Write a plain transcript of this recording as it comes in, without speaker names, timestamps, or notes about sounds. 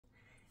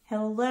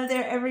Hello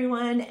there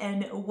everyone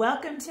and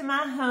welcome to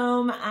my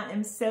home. I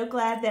am so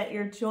glad that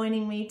you're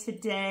joining me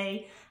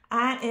today.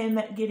 I am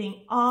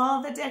getting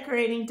all the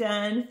decorating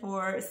done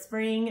for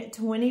spring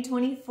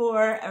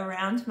 2024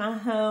 around my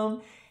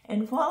home.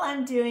 And while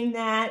I'm doing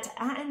that,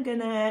 I am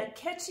gonna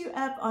catch you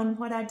up on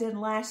what I did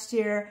last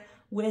year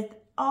with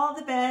all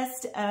the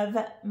best of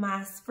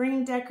my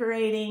spring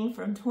decorating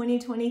from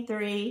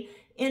 2023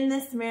 in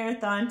this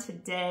marathon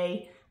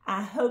today.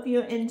 I hope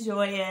you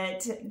enjoy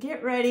it.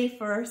 Get ready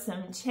for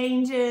some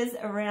changes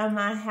around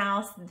my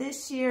house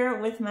this year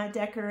with my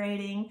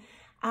decorating.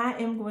 I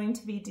am going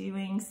to be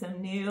doing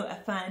some new,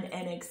 fun,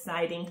 and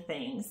exciting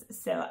things.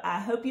 So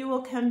I hope you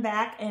will come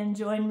back and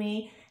join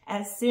me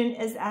as soon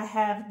as I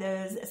have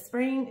those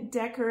spring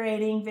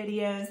decorating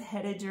videos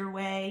headed your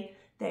way.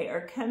 They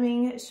are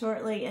coming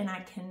shortly and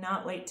I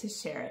cannot wait to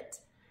share it.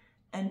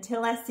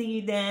 Until I see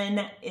you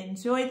then,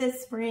 enjoy the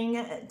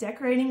spring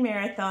decorating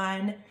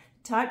marathon.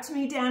 Talk to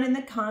me down in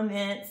the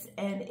comments,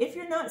 and if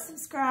you're not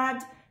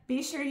subscribed,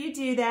 be sure you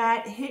do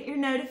that. Hit your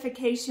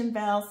notification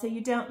bell so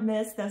you don't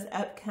miss those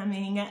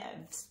upcoming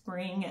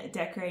spring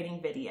decorating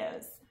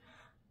videos.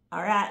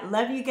 All right,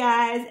 love you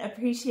guys,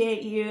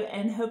 appreciate you,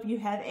 and hope you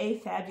have a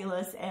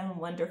fabulous and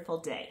wonderful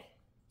day.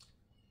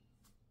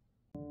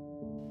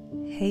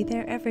 Hey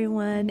there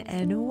everyone,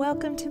 and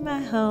welcome to my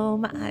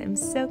home. I'm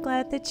so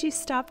glad that you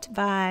stopped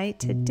by.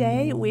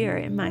 Today we are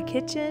in my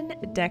kitchen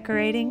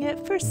decorating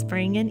it for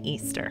spring and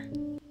Easter.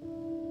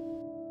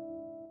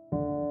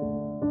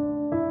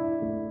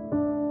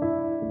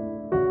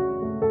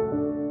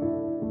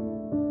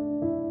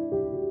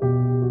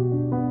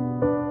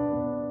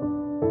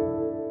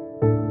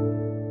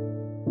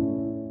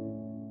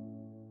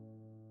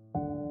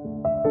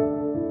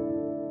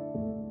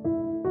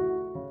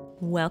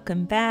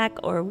 Welcome back,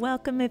 or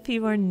welcome if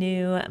you are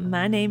new.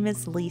 My name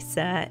is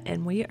Lisa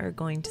and we are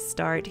going to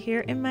start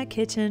here in my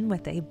kitchen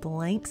with a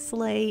blank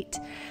slate.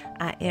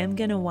 I am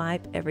going to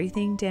wipe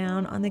everything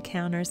down on the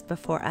counters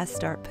before I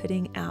start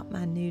putting out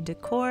my new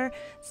decor,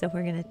 so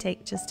we're going to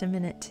take just a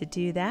minute to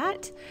do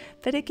that.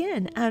 But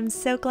again, I'm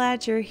so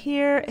glad you're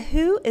here.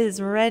 Who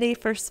is ready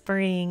for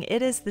spring?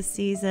 It is the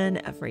season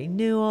of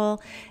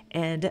renewal,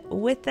 and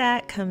with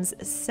that comes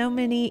so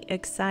many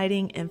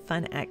exciting and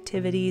fun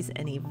activities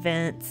and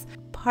events.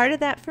 Part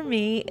of that for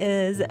me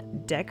is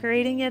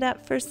decorating it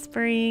up for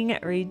spring,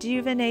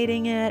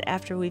 rejuvenating it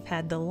after we've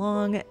had the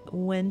long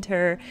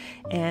winter,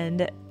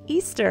 and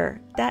Easter.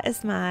 That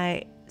is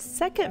my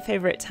second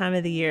favorite time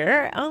of the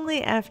year,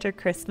 only after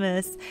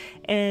Christmas,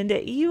 and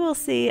you will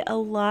see a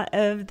lot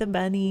of the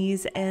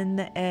bunnies and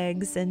the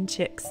eggs and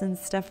chicks and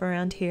stuff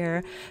around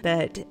here.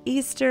 But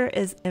Easter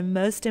is, and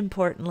most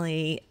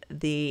importantly,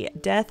 the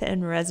death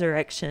and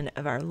resurrection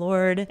of our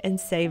Lord and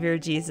Savior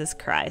Jesus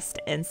Christ.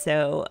 And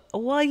so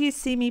while you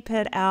see me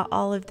put out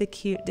all of the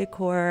cute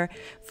decor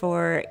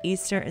for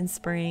Easter and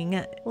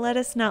spring, let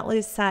us not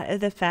lose sight of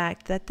the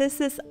fact that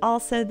this is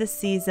also the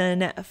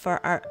season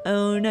for our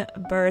own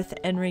birth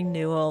and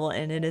renewal,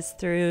 and it is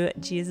through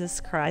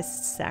Jesus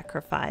Christ's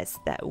sacrifice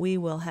that we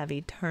will have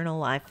eternal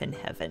life in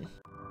heaven.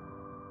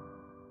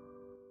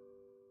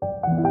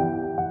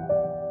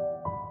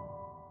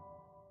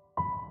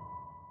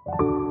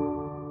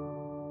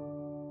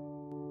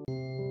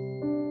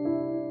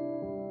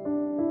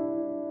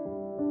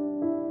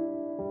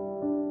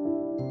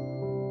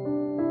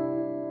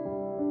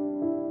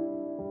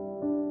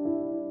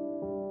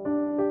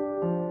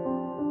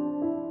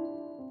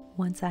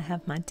 Once I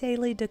have my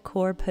daily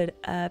decor put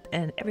up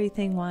and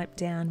everything wiped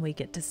down, we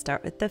get to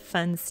start with the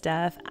fun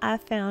stuff. I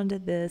found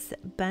this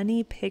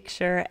bunny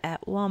picture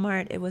at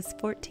Walmart. It was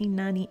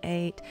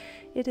 $14.98.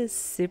 It is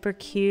super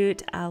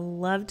cute. I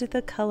loved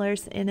the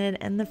colors in it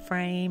and the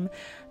frame.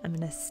 I'm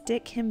going to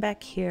stick him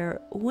back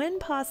here. When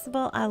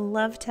possible, I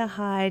love to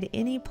hide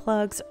any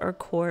plugs or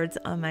cords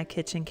on my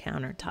kitchen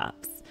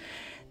countertops.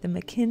 The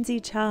Mackenzie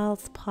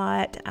Child's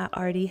pot I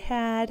already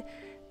had.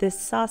 This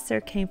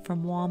saucer came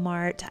from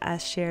Walmart. I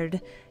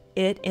shared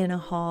it in a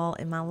haul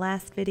in my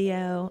last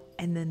video.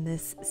 And then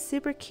this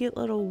super cute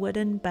little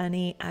wooden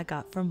bunny I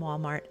got from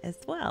Walmart as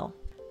well.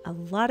 A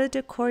lot of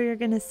decor you're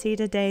going to see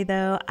today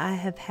though, I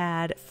have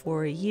had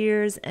for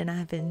years and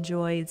I've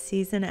enjoyed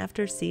season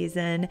after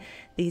season,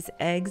 these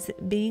eggs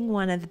being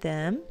one of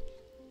them.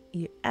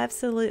 You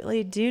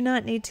absolutely do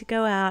not need to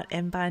go out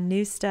and buy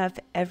new stuff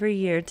every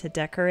year to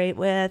decorate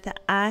with.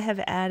 I have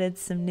added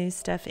some new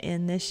stuff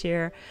in this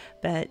year,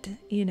 but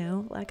you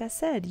know, like I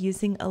said,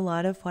 using a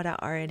lot of what I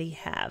already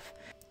have.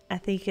 I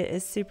think it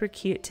is super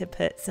cute to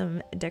put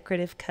some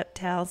decorative cup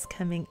towels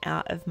coming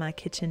out of my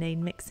KitchenAid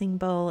mixing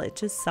bowl. It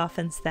just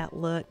softens that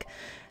look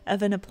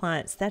of an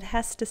appliance that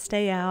has to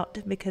stay out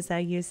because I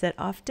use it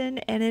often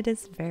and it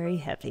is very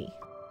heavy.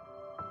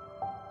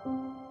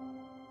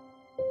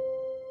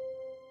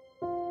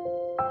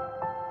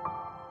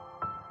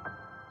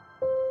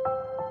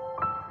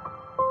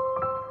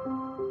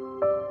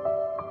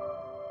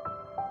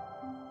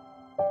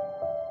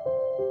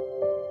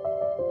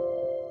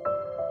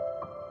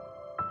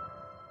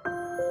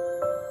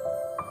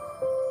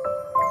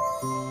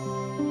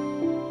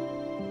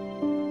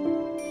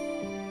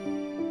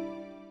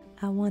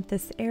 I want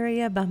this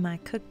area by my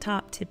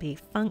cooktop to be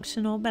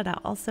functional, but I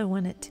also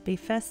want it to be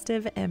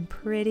festive and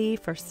pretty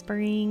for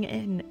spring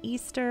and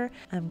Easter.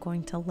 I'm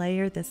going to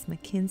layer this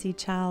Mackenzie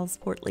Childs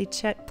Portly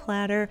Check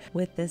platter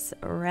with this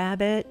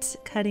rabbit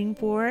cutting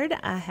board.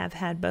 I have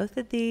had both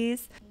of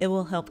these. It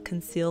will help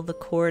conceal the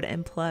cord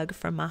and plug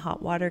from my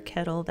hot water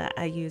kettle that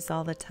I use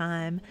all the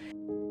time.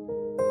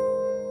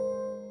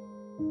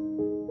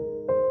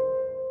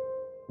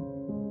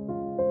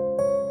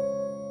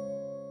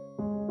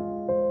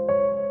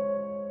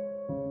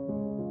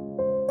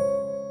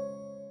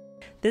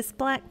 This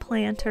black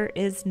planter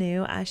is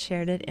new. I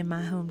shared it in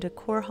my home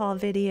decor haul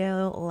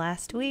video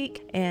last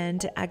week,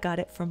 and I got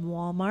it from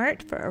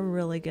Walmart for a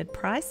really good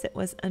price. It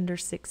was under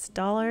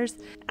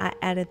 $6. I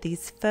added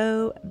these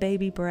faux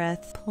baby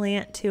breath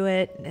plant to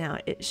it. Now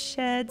it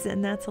sheds,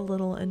 and that's a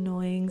little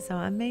annoying, so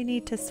I may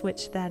need to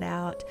switch that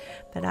out,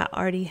 but I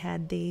already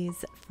had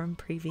these from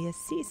previous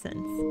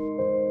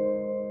seasons.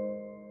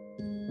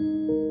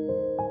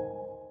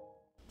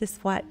 This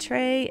white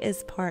tray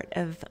is part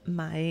of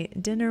my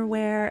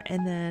dinnerware,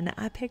 and then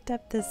I picked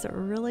up this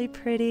really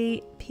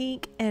pretty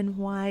pink and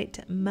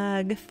white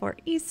mug for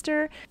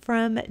Easter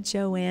from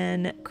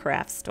Joann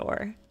Craft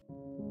Store.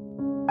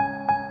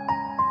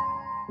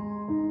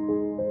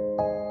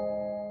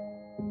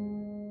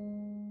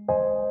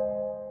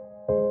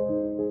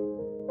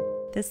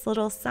 This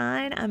little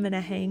sign I'm going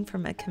to hang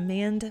from a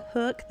command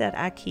hook that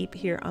I keep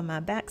here on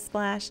my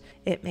backsplash.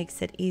 It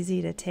makes it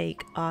easy to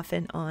take off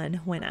and on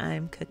when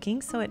I'm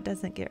cooking so it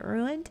doesn't get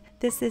ruined.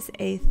 This is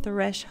a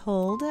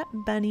Threshold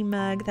bunny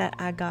mug that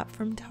I got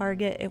from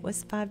Target. It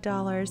was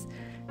 $5.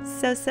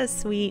 So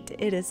sweet.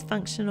 It is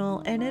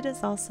functional and it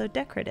is also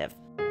decorative.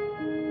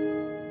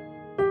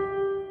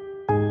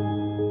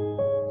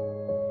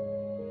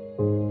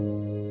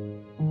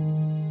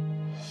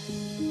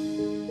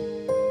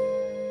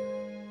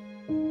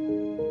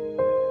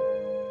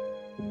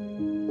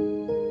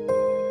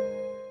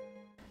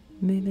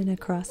 Moving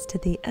across to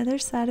the other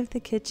side of the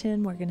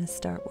kitchen, we're going to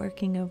start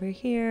working over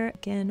here.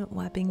 Again,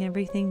 wiping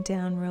everything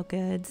down real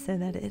good so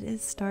that it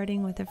is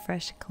starting with a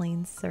fresh,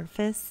 clean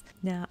surface.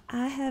 Now,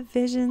 I have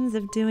visions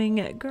of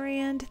doing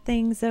grand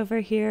things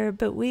over here,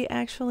 but we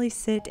actually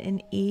sit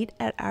and eat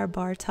at our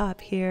bar top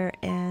here,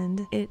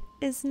 and it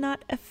is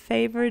not a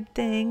favored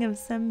thing of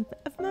some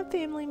of my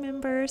family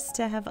members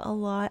to have a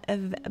lot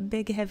of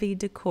big heavy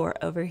decor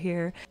over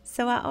here.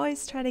 So I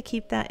always try to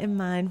keep that in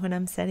mind when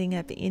I'm setting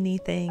up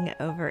anything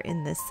over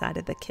in this side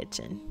of the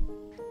kitchen.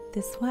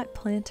 This white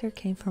planter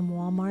came from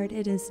Walmart.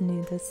 It is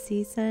new this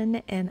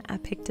season, and I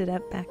picked it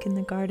up back in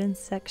the garden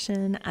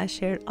section. I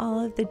shared all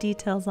of the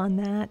details on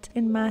that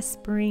in my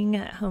spring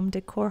home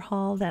decor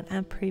haul that I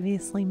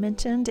previously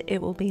mentioned.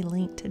 It will be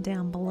linked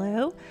down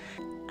below.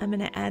 I'm going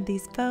to add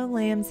these faux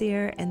lamb's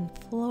ear and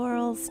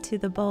florals to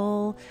the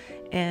bowl,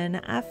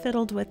 and I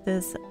fiddled with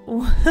this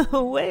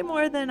way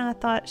more than I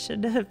thought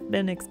should have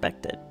been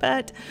expected,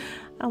 but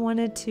I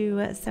wanted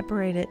to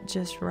separate it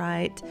just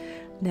right.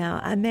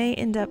 Now, I may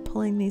end up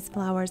pulling these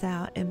flowers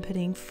out and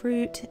putting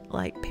fruit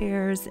like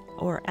pears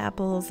or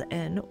apples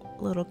and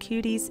little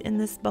cuties in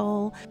this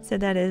bowl, so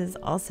that it is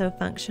also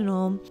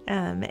functional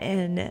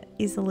and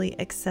easily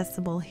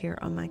accessible here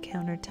on my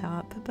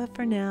countertop. But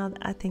for now,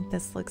 I think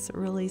this looks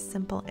really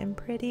simple and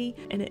pretty,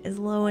 and it is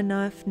low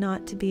enough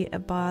not to be a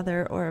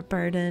bother or a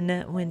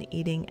burden when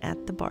eating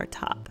at the bar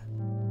top.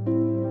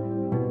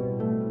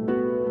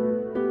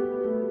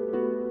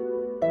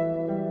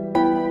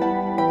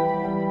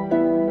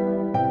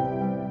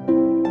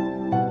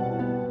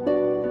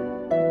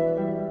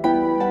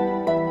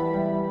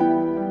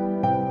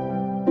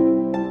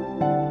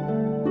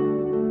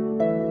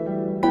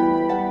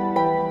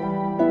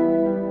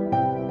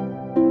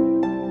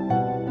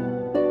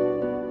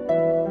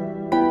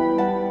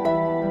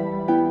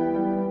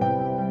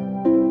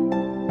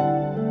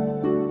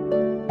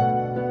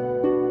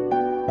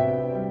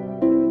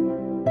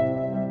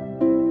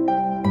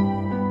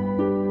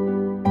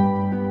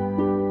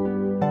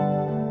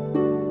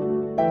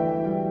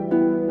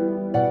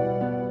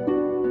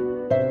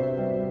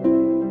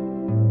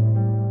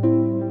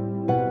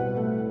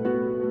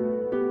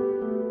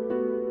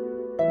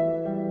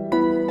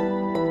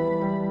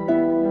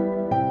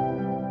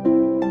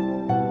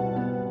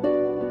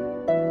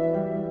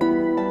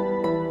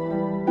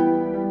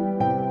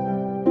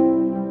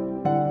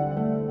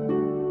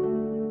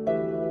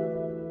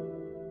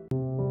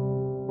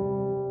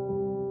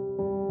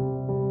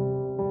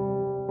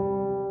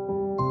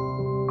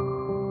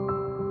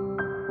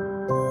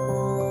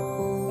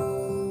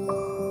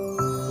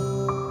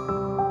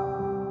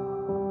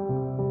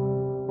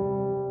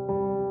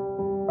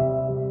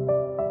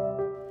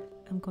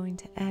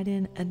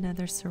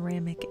 Another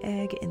ceramic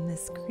egg in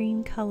this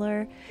green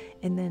color,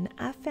 and then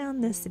I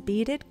found this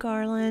beaded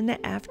garland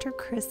after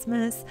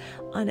Christmas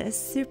on a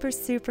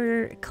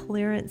super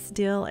clearance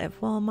deal at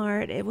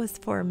Walmart. It was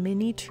for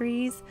mini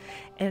trees,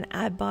 and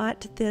I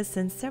bought this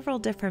in several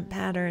different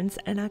patterns,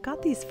 and I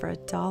got these for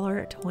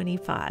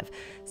 $1.25.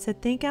 So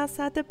think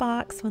outside the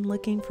box when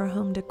looking for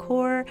home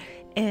decor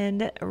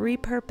and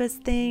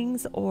repurpose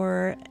things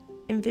or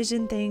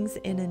envision things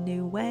in a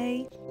new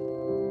way.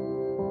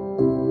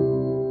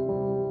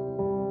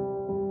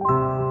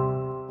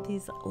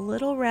 These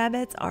little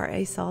rabbits are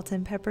a salt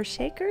and pepper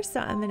shaker,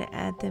 so I'm going to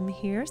add them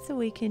here so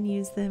we can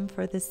use them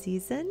for the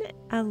season.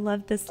 I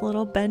love this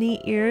little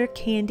bunny ear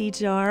candy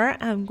jar.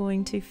 I'm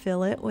going to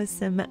fill it with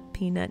some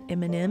peanut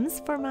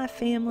M&Ms for my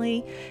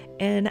family,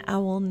 and I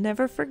will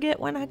never forget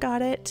when I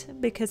got it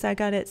because I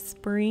got it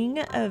spring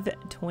of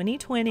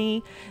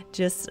 2020,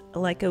 just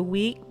like a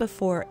week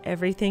before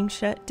everything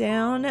shut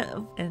down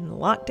and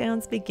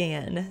lockdowns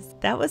began.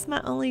 That was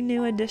my only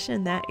new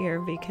addition that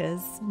year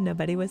because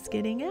nobody was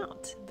getting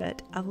out.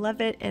 But I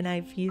love it, and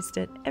I've used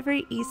it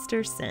every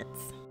Easter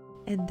since.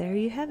 And there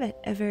you have it,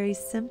 a very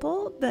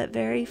simple but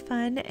very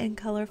fun and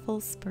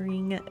colorful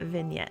spring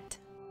vignette.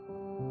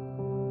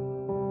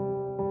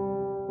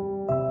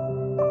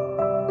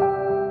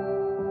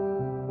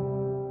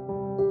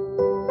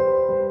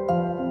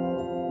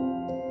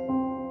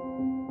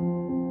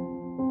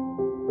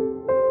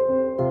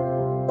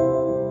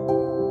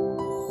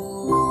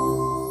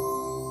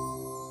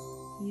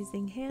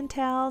 Using hand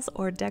towels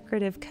or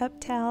decorative cup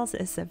towels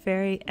is a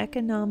very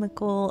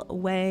economical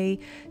way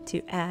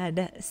to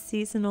add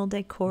seasonal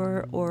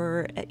decor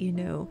or,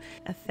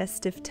 a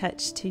festive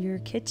touch to your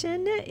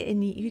kitchen.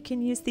 And you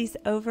can use these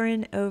over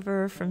and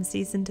over from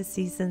season to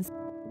season.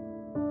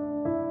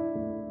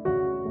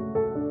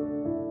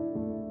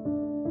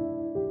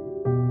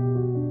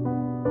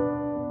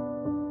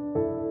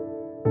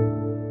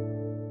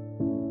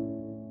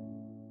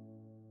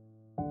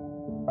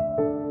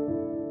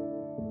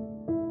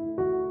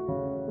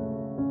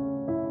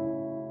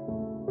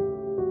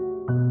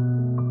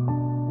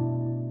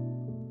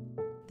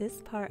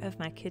 This part of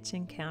my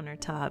kitchen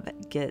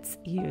countertop gets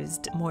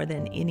used more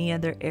than any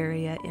other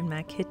area in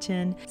my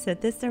kitchen. So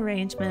this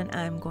arrangement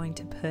I'm going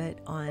to put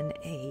on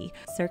a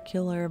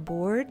circular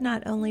board,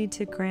 not only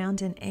to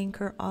ground and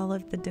anchor all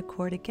of the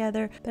decor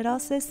together, but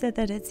also so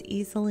that it's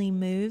easily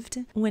moved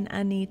when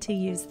I need to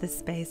use the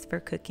space for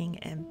cooking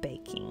and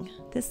baking.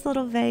 This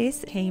little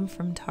vase came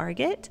from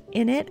Target.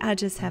 In it, I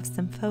just have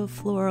some faux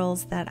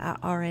florals that I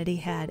already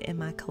had in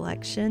my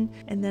collection.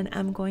 And then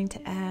I'm going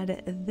to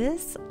add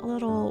this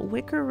little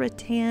wicker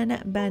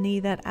rattan bunny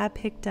that I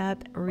picked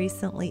up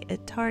recently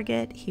at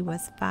Target. He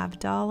was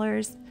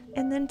 $5.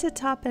 And then to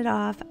top it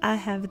off, I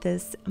have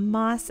this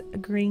moss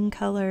green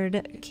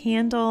colored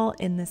candle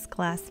in this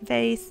glass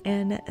vase,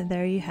 and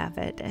there you have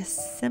it. As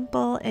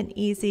simple and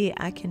easy.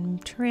 I can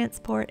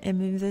transport and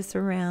move this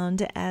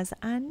around as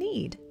I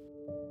need.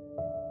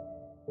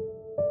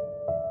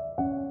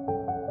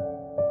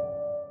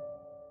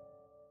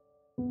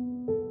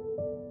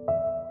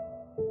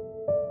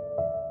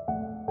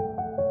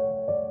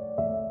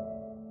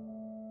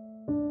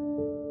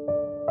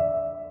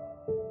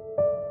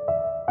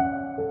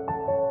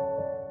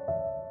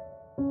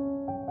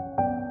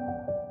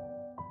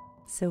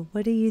 So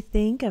what do you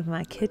think of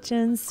my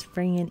kitchen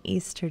spring and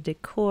Easter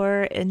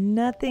decor? And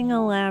nothing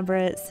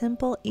elaborate,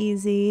 simple,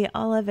 easy.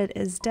 All of it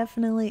is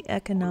definitely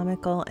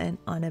economical and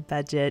on a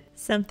budget.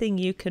 Something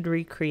you could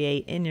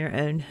recreate in your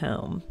own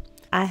home.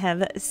 I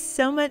have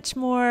so much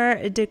more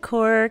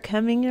decor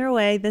coming your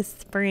way this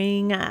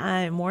spring.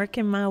 I'm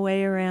working my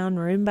way around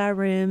room by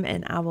room,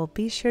 and I will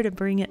be sure to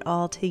bring it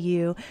all to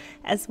you,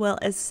 as well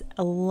as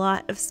a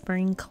lot of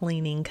spring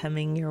cleaning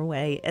coming your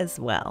way as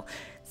well.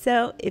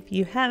 So if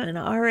you haven't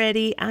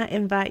already, I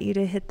invite you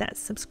to hit that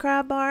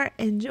subscribe bar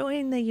and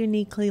join the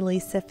Uniquely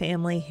Lesa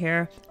family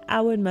here.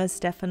 I would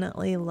most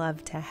definitely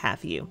love to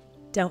have you.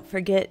 Don't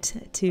forget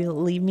to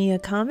leave me a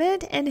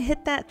comment and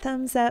hit that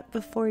thumbs up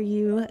before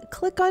you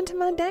click onto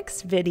my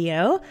next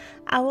video.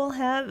 I will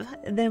have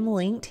them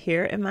linked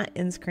here in my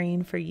end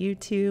screen for you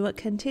to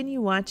continue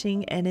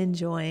watching and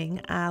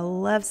enjoying. I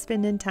love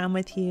spending time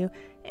with you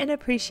and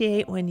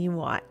appreciate when you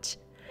watch.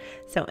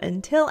 So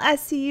until I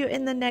see you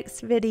in the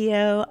next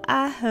video,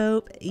 I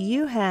hope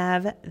you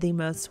have the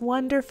most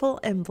wonderful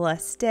and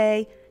blessed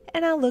day,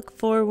 and I look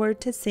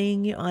forward to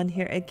seeing you on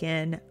here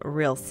again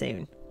real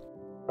soon.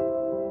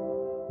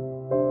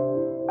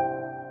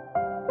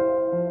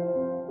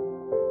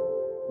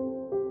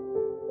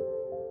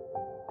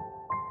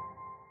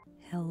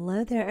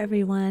 Hello there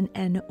everyone,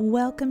 and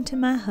welcome to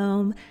my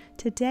home.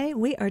 Today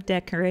we are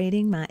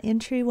decorating my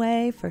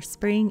entryway for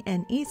spring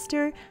and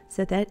Easter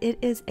so that it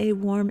is a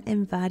warm,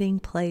 inviting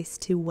place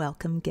to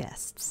welcome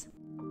guests.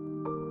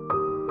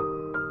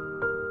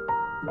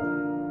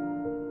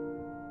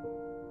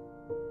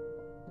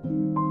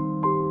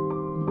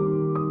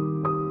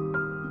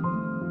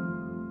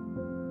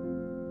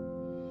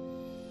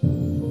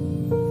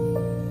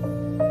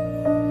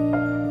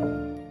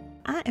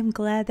 I'm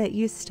glad that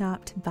you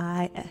stopped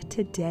by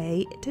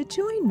today to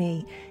join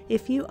me.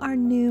 If you are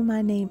new,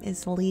 my name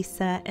is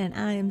Lesa, and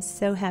I am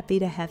so happy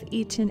to have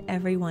each and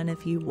every one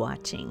of you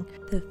watching.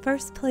 The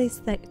first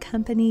place that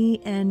company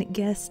and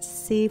guests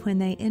see when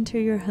they enter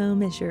your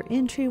home is your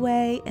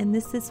entryway, and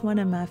this is one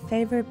of my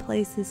favorite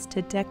places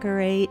to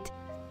decorate.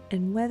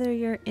 And whether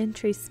your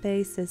entry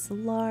space is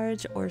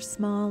large or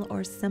small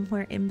or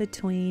somewhere in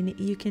between,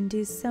 you can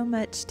do so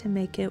much to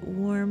make it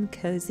warm,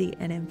 cozy,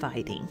 and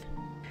inviting.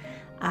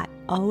 I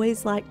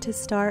always like to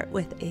start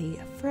with a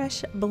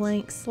fresh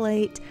blank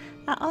slate.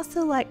 I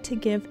also like to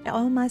give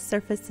all my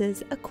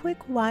surfaces a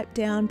quick wipe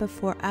down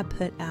before I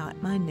put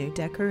out my new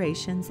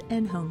decorations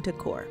and home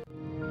decor.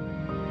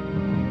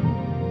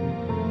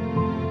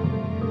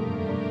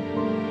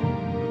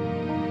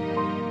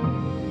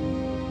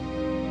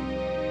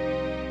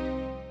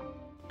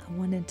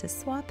 To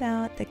swap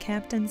out the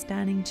captain's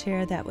dining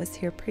chair that was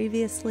here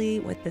previously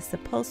with this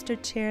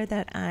upholstered chair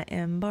that I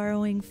am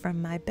borrowing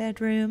from my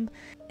bedroom,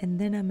 and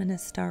then I'm going to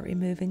start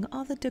removing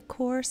all the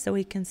decor so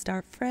we can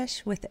start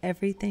fresh with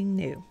everything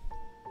new.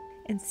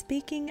 And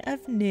speaking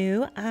of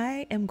new,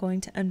 I am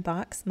going to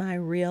unbox my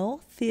Real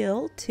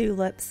Feel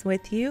tulips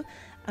with you.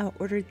 I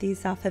ordered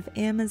these off of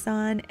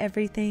Amazon.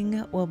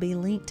 Everything will be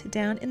linked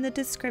down in the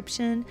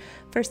description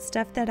for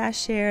stuff that I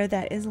share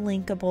that is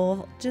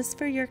linkable just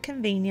for your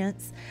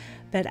convenience.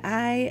 But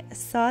I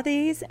saw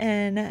these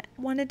and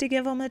wanted to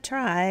give them a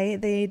try.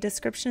 The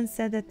description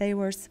said that they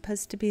were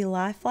supposed to be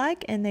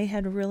lifelike and they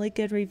had really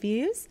good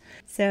reviews.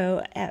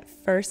 So at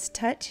first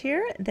touch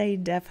here, they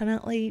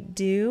definitely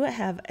do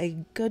have a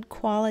good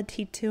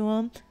quality to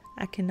them.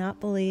 I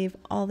cannot believe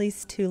all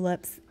these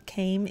tulips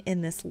came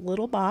in this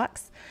little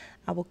box.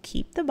 I will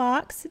keep the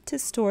box to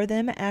store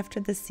them after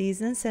the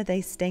season so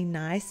they stay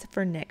nice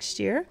for next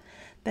year.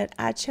 But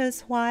I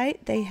chose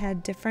white. They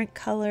had different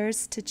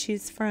colors to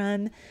choose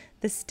from.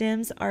 The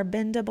stems are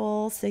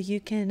bendable, so you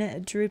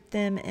can droop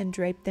them and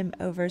drape them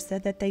over so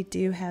that they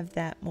do have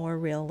that more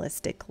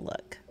realistic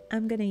look.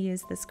 I'm going to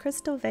use this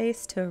crystal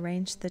vase to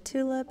arrange the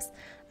tulips.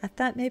 I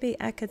thought maybe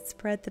I could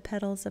spread the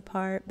petals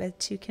apart,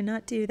 but you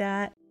cannot do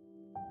that.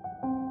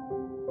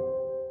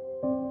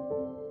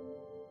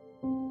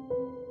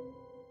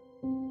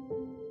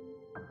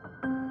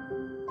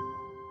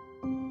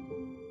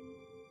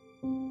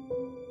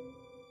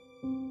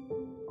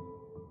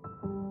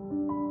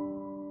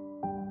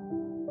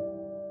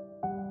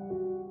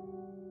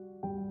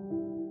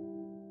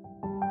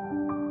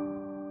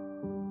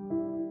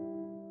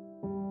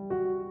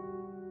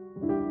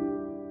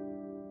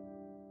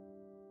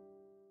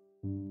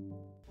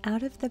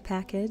 Out of the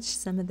package,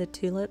 some of the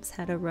tulips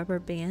had a rubber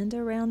band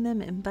around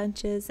them in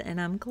bunches, and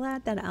I'm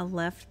glad that I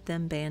left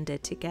them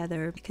banded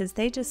together because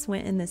they just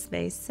went in this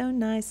vase so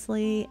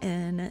nicely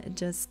and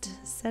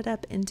just set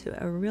up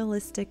into a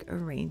realistic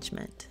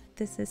arrangement.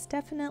 This is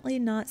definitely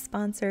not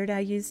sponsored. I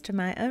used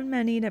my own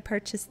money to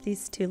purchase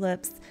these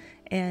tulips,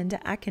 and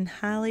I can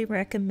highly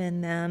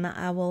recommend them.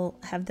 I will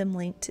have them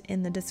linked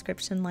in the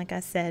description, like I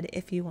said,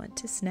 if you want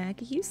to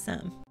snag you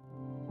some.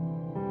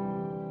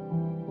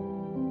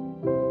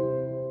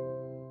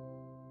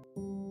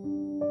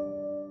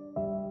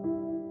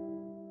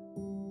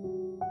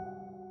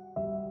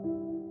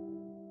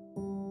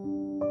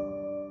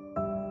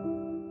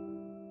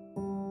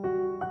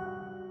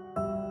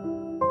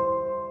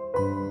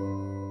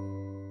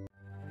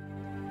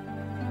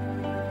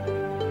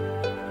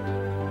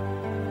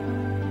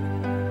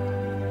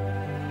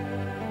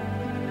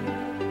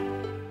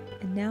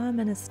 I'm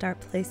going to start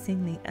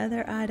placing the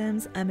other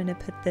items. I'm going to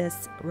put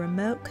this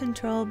remote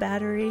control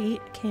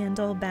battery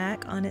candle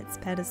back on its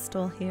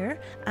pedestal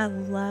here. I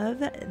love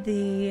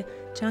the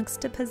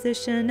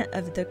juxtaposition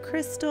of the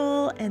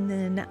crystal, and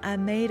then I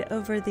made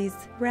over these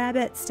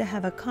rabbits to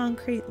have a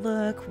concrete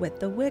look with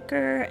the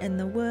wicker and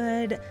the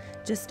wood,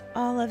 just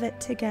all of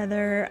it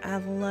together. I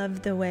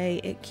love the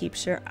way it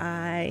keeps your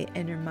eye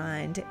and your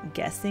mind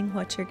guessing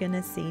what you're going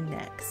to see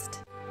next.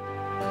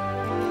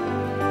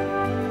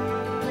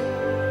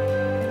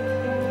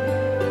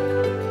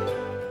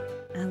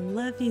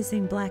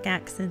 Using black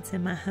accents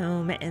in my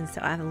home, and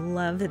so I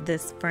love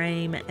this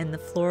frame, and the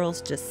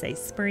florals just say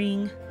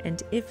spring.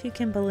 And if you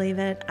can believe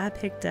it, I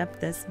picked up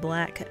this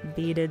black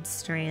beaded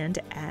strand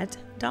at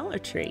Dollar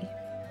Tree.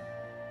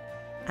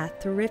 I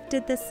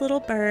thrifted this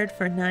little bird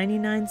for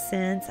 99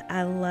 cents.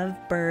 I love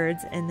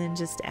birds, and then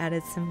just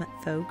added some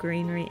faux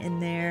greenery in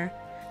there.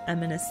 I'm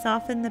going to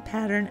soften the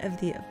pattern of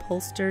the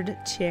upholstered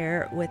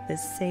chair with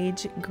this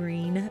sage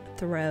green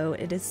throw.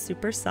 It is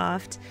super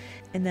soft.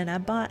 And then I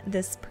bought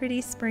this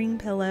pretty spring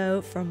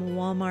pillow from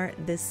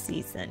Walmart this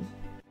season.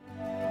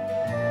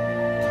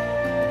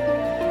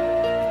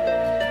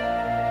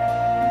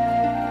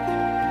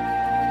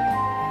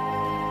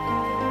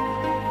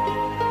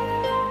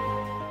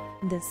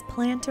 This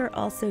planter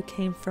also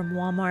came from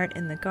Walmart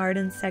in the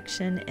garden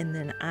section, and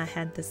then I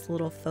had this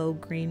little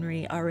faux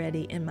greenery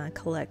already in my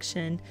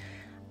collection.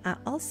 I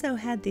also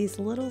had these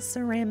little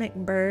ceramic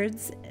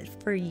birds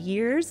for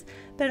years,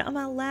 but on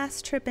my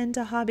last trip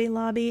into Hobby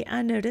Lobby,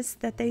 I noticed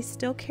that they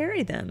still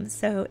carry them.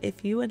 So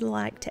if you would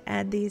like to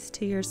add these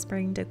to your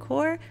spring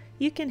decor,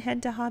 you can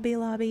head to Hobby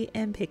Lobby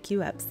and pick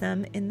you up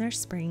some in their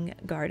spring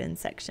garden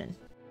section.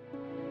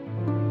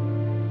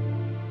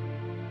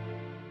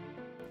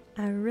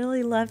 I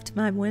really loved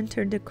my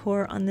winter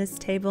decor on this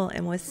table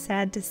and was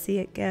sad to see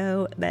it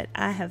go, but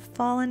I have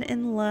fallen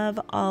in love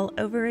all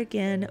over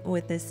again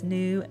with this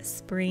new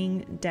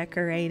spring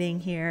decorating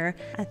here.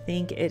 I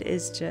think it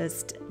is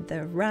just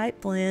the right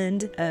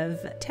blend of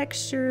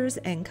textures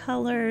and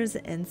colors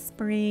and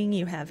spring.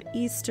 You have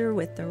Easter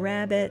with the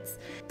rabbits,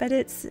 but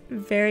it's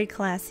very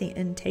classy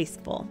and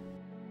tasteful.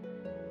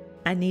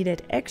 I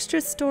needed extra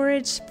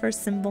storage for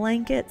some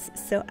blankets,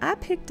 so I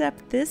picked up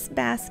this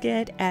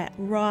basket at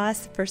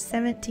Ross for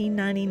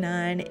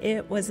 $17.99.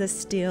 It was a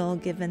steal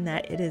given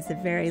that it is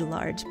a very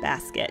large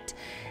basket.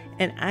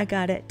 And I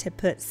got it to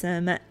put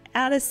some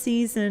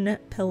out-of-season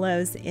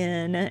pillows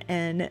in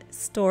and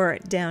store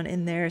it down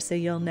in there so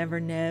you'll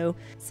never know.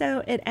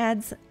 So it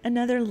adds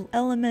another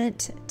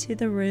element to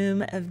the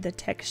room of the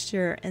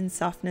texture and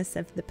softness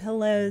of the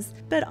pillows,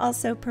 but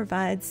also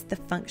provides the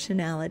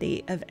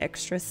functionality of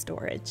extra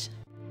storage.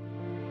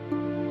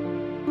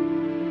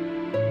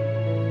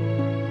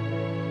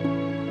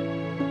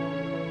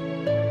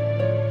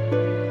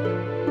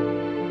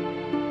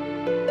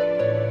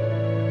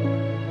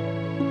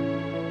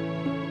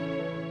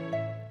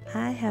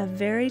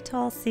 Very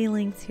tall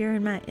ceilings here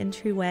in my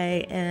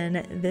entryway,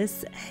 and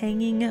this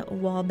hanging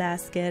wall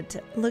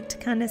basket looked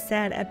kind of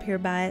sad up here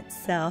by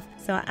itself,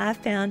 so I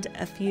found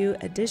a few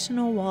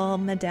additional wall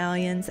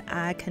medallions.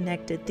 I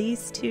connected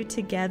these two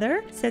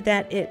together so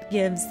that it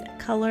gives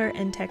color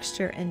and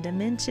texture and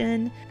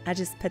dimension. I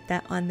just put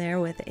that on there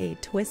with a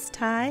twist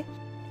tie,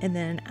 and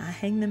then I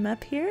hang them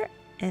up here.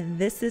 And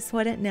this is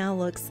what it now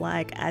looks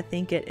like. I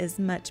think it is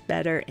much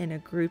better in a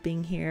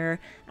grouping here.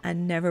 I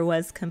never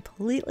was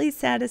completely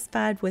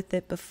satisfied with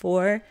it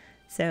before.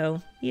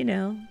 So, you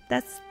know,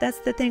 that's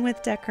the thing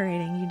with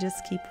decorating. You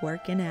just keep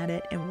working at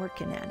it and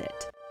working at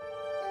it.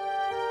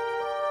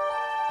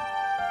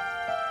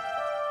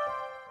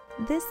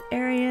 This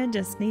area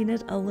just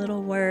needed a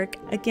little work.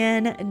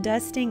 Again,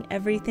 dusting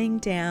everything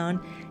down,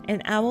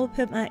 and I will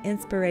put my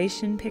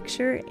inspiration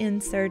picture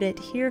inserted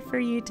here for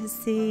you to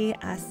see.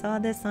 I saw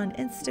this on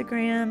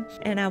Instagram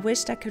and I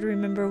wished I could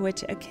remember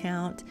which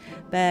account,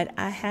 but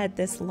I had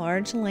this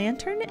large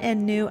lantern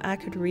and knew I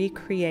could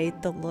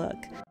recreate the look.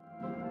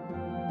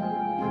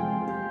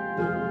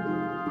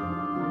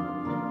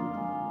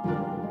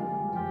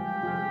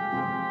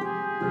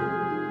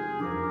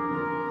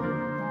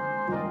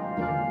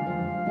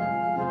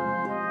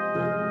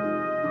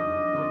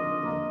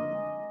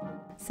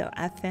 So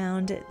I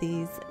found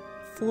these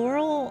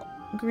floral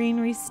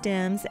greenery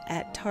stems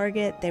at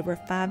Target. They were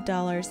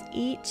 $5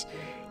 each,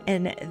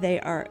 and they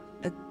are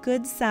a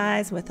good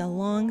size with a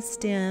long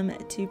stem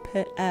to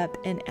put up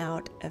and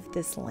out of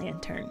this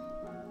lantern.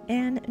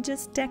 And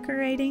just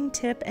decorating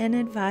tip and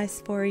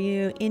advice for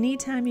you: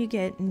 anytime you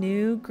get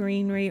new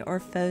greenery or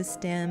faux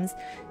stems,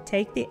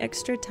 take the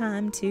extra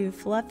time to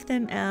fluff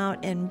them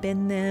out and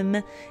bend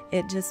them.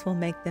 It just will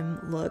make them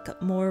look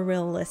more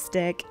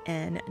realistic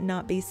and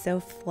not be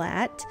so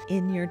flat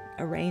in your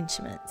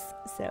arrangements.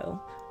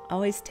 So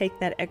always take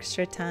that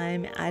extra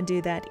time. I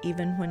do that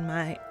even when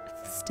my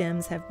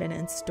stems have been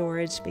in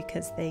storage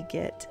because they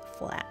get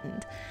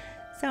flattened.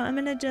 So I'm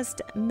going to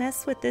just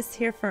mess with this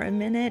here for a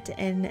minute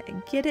and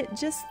get it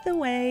just the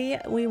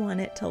way we want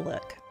it to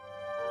look.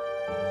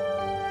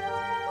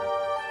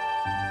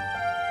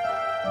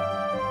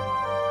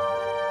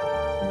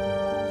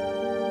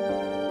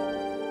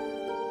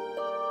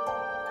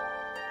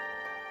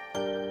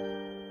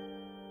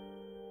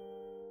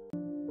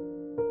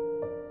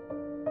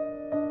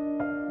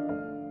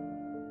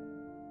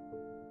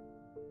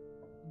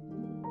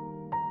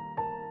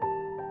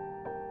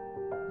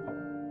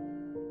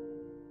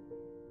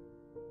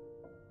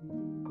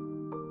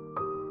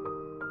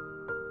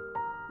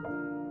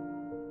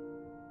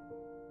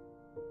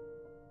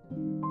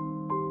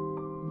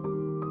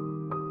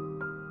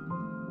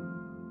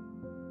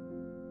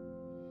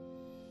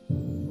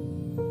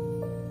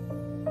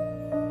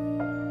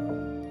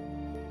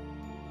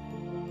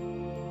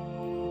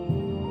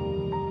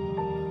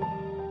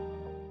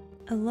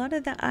 A lot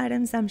of the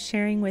items I'm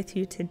sharing with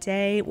you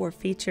today were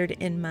featured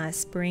in my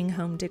spring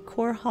home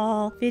decor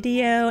haul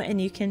video,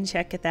 and you can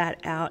check that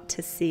out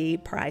to see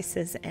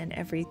prices and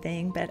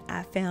everything. But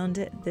I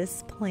found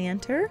this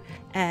planter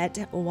at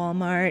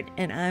Walmart,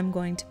 and I'm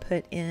going to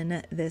put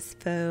in this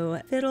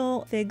faux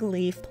fiddle fig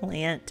leaf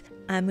plant.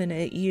 I'm going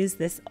to use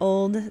this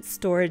old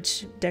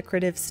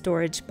decorative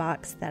storage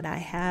box that I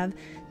have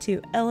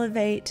to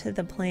elevate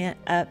the plant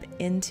up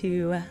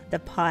into the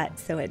pot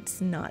so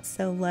it's not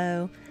so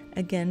low.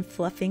 Again,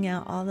 fluffing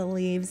out all the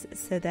leaves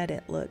so that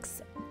it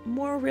looks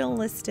more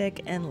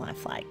realistic and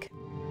lifelike.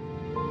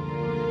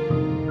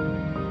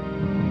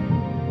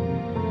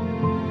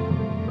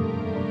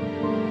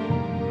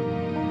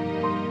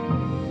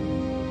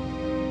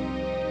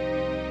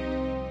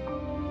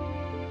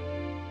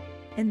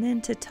 And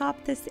then to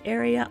top this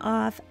area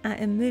off, I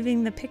am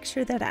moving the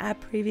picture that I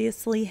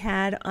previously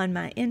had on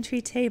my entry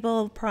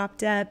table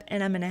propped up,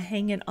 and I'm going to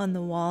hang it on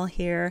the wall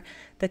here.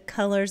 The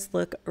colors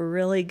look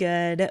really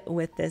good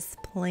with this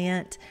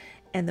plant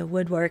and the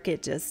woodwork.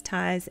 It just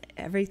ties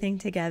everything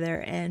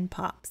together and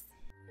pops.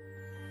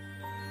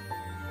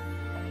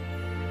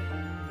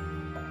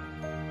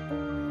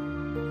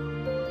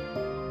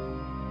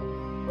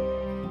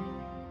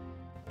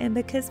 And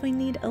because we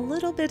need a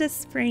little bit of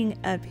spring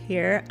up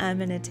here, I'm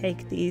going to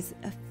take these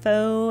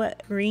faux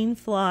green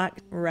flock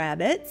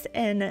rabbits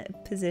and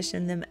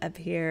position them up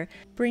here,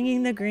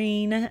 bringing the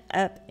green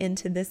up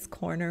into this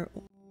corner.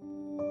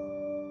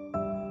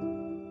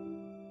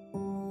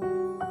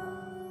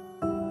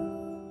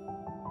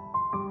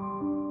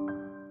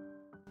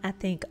 I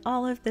think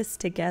all of this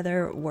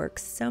together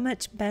works so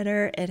much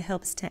better. It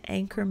helps to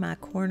anchor my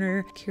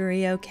corner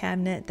curio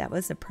cabinet that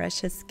was a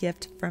precious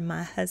gift from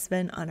my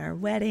husband on our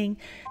wedding.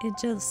 It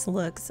just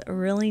looks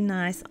really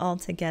nice all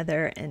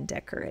together and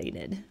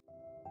decorated.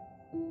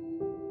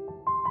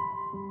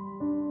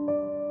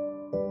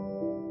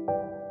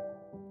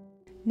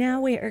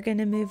 Now we are going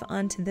to move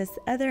on to this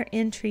other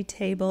entry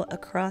table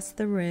across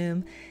the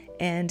room.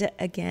 And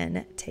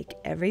again, take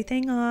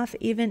everything off,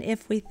 even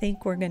if we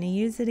think we're going to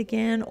use it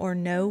again or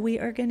know we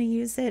are going to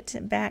use it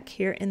back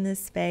here in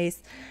this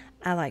space.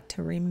 I like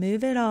to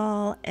remove it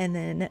all and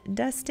then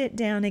dust it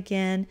down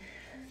again.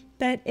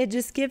 But it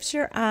just gives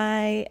your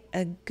eye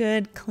a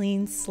good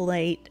clean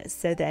slate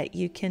so that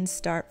you can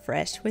start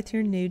fresh with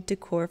your new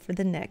decor for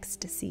the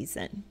next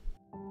season.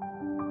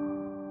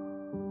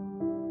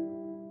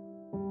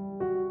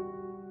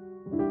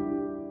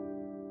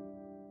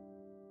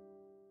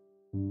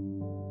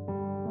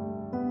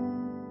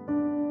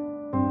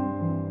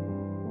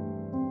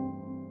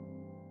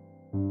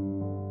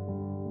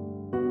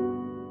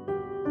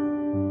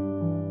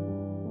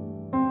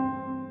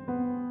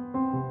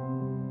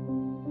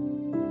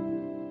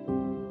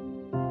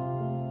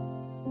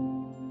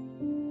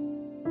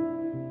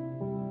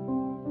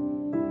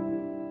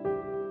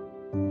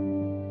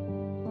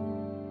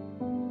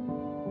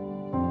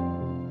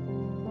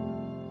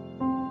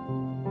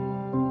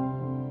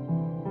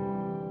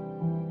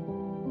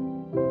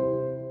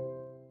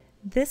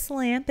 This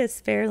lamp is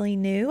fairly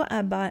new.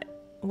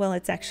 Well,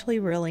 it's actually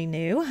really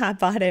new. I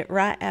bought it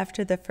right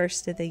after the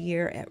first of the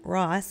year at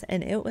Ross,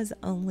 and it was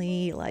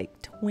only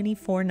like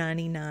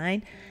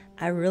 $24.99.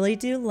 I really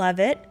do love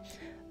it,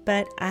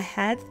 but I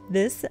had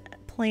this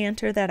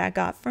planter that I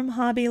got from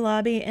Hobby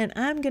Lobby, and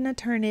I'm going to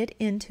turn it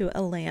into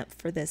a lamp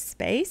for this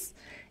space.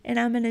 And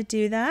I'm going to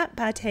do that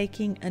by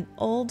taking an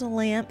old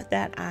lamp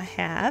that I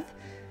have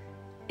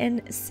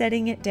and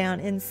setting it down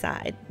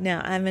inside.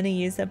 Now I'm going to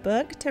use a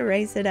book to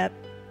raise it up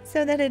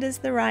so that it is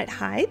the right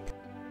height.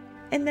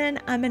 And then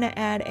I'm going to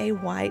add a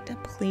white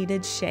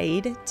pleated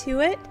shade to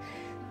it.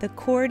 The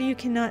cord you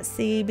cannot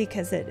see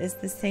because it is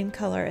the same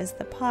color as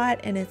the pot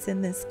and it's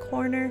in this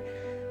corner,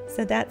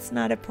 so that's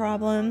not a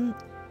problem.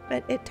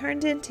 But it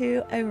turned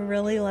into a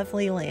really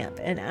lovely lamp,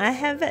 and I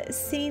have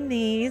seen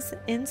these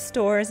in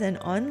stores and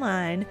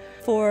online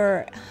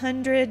for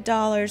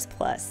 $100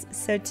 plus.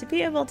 So to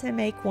be able to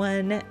make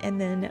one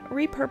and then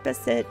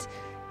repurpose it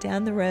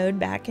down the road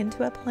back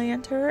into a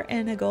planter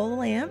and a gold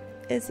lamp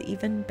is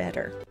even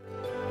better.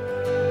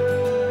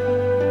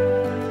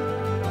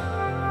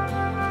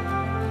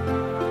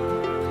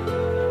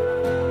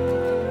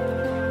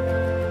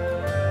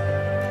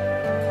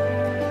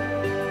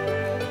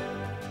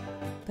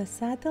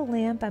 Beside the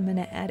lamp, I'm going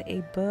to add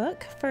a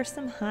book for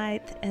some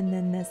height, and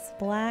then this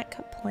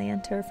black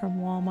planter from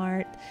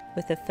Walmart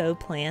with a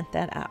faux plant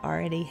that I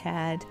already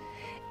had.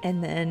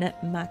 And then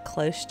my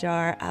cloche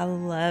jar. I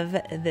love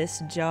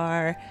this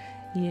jar.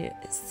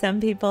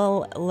 Some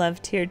people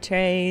love tier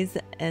trays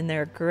and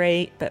they're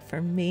great, but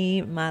for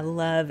me, my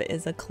love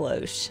is a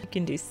cloche. You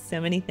can do so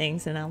many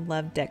things and I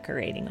love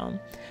decorating them.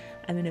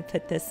 I'm going to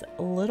put this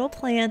little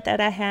plant that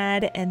I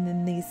had, and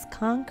then these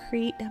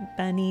concrete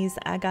bunnies.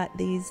 I got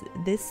these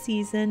this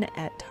season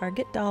at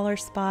Target Dollar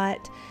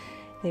Spot.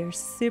 They're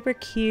super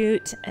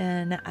cute,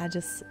 and I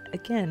just,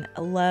 again,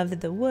 love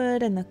the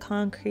wood and the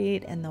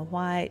concrete and the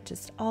white,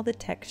 just all the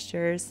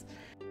textures.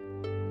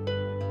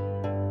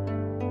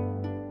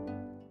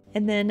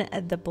 And then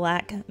the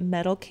black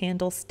metal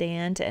candle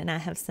stand, and I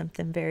have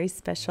something very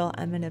special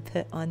I'm going to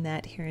put on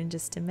that here in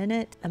just a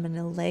minute. I'm going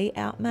to lay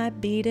out my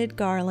beaded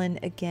garland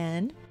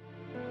again.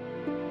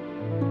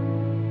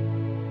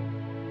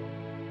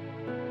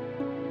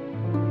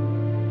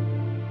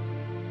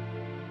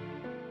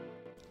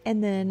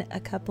 And then a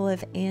couple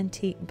of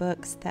antique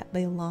books that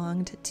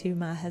belonged to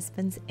my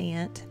husband's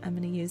aunt. I'm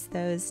going to use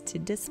those to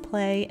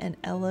display and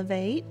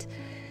elevate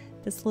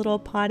this little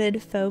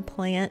potted faux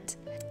plant.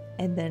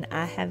 And then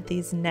I have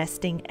these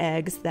nesting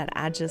eggs that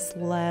I just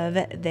love.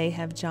 They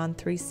have John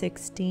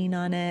 3:16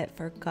 on it.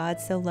 For God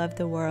so loved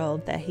the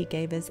world that he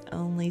gave his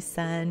only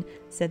son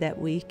so that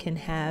we can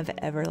have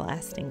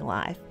everlasting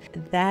life.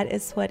 That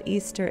is what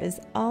Easter is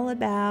all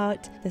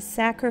about. The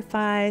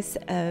sacrifice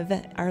of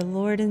our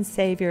Lord and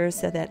Savior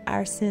so that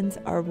our sins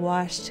are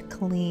washed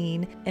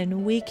clean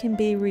and we can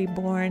be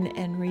reborn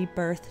and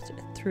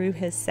rebirthed through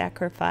his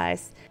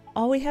sacrifice.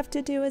 All we have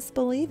to do is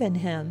believe in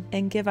him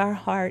and give our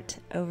heart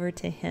over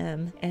to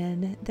him,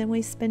 and then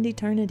we spend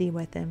eternity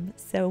with him.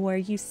 So where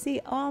you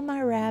see all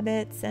my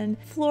rabbits and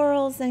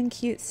florals and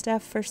cute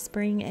stuff for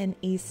spring and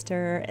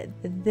Easter,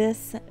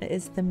 this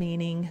is the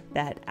meaning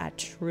that I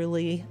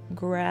truly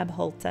grab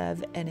hold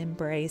of and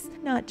embrace,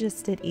 not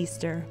just at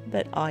Easter,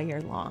 but all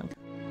year long.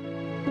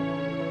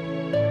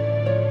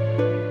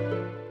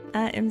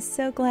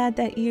 so glad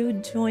that you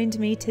joined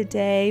me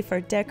today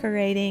for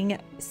decorating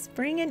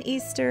spring and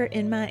Easter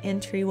in my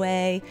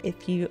entryway.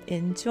 If you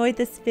enjoyed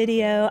this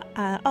video,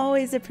 I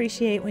always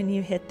appreciate when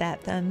you hit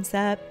that thumbs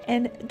up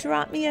and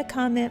drop me a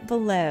comment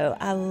below.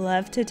 I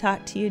love to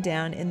talk to you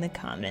down in the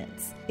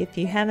comments. If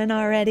you haven't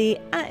already,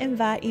 I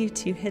invite you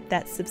to hit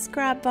that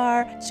subscribe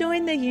bar,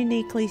 join the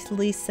Uniquely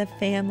Lesa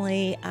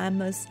family. I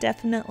most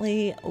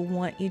definitely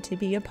want you to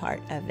be a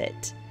part of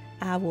it.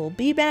 I will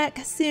be back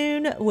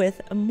soon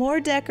with more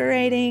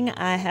decorating.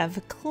 I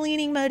have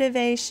cleaning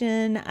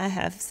motivation. I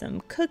have some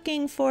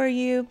cooking for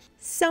you.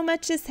 So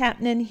much is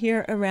happening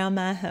here around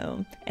my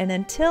home. And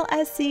until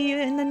I see you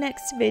in the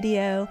next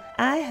video,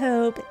 I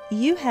hope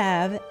you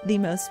have the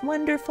most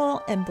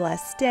wonderful and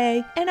blessed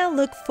day. And I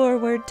look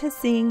forward to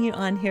seeing you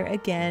on here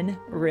again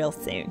real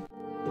soon.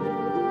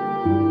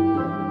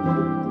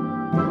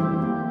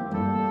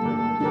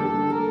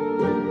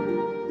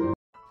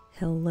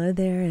 Hello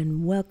there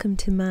and welcome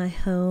to my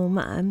home.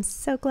 I'm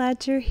so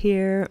glad you're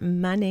here.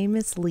 My name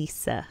is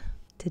Lesa.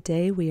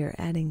 Today we are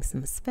adding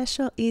some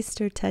special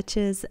Easter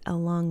touches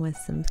along with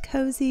some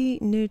cozy,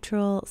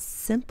 neutral,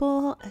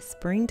 simple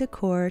spring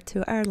decor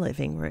to our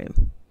living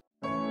room.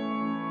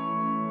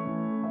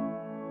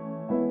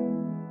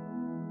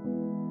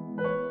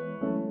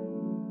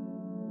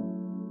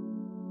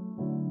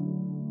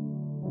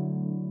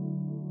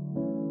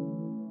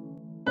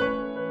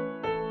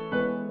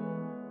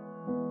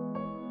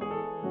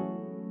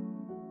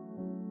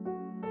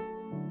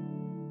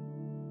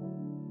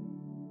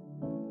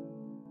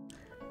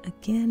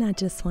 Again, I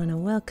just want to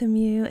welcome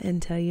you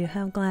and tell you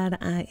how glad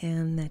I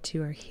am that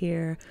you are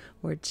here.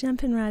 We're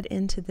jumping right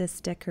into this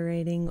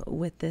decorating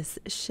with this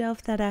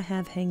shelf that I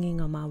have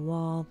hanging on my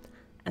wall.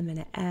 I'm going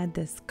to add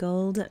this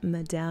gold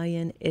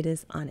medallion. It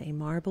is on a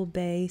marble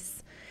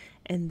base.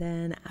 And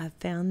then I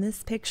found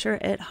this picture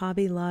at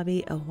Hobby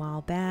Lobby a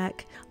while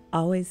back.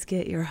 Always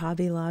get your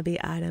Hobby Lobby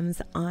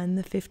items on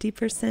the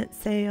 50%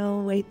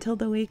 sale. Wait till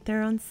the week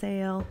they're on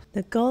sale.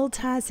 The gold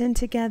ties in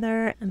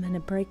together. I'm going to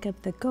break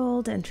up the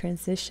gold and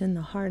transition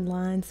the hard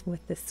lines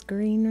with this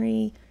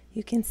greenery.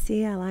 You can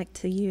see I like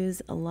to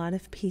use a lot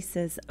of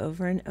pieces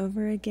over and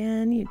over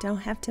again. You don't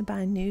have to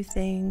buy new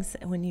things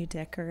when you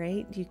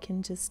decorate. You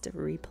can just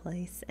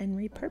replace and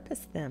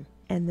repurpose them.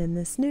 And then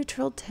this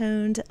neutral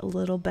toned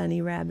little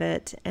bunny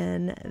rabbit,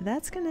 and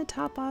that's going to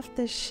top off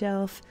this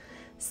shelf.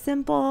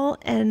 Simple,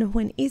 and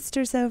when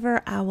Easter's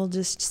over, I will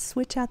just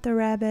switch out the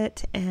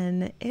rabbit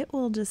and it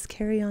will just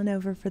carry on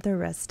over for the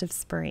rest of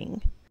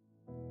spring.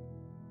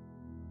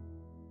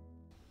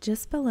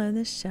 Just below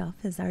the shelf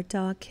is our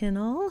dog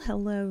kennel.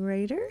 Hello,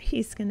 Raider.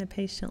 He's going to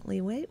patiently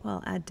wait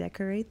while I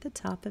decorate the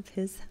top of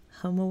his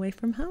home away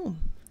from home.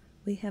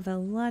 We have a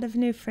lot of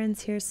new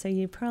friends here, so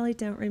you probably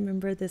don't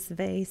remember this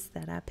vase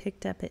that I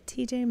picked up at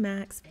TJ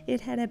Maxx.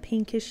 It had a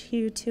pinkish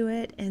hue to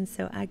it, and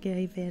so I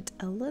gave it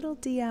a little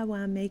DIY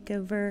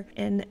makeover,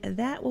 and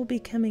that will be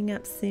coming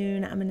up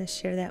soon. I'm going to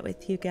share that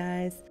with you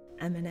guys.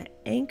 I'm going to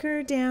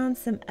anchor down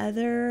some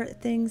other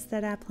things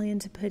that I plan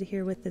to put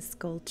here with this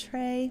gold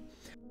tray.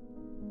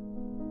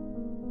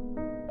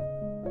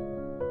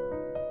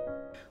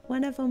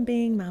 One of them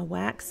being my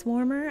wax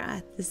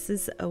warmer. This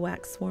is a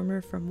wax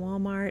warmer from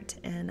Walmart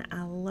and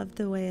I love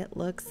the way it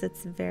looks.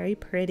 It's very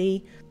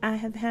pretty. I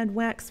have had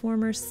wax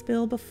warmers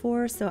spill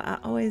before, so I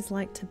always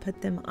like to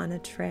put them on a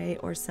tray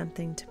or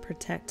something to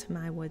protect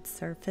my wood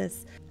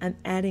surface. I'm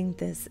adding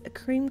this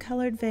cream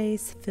colored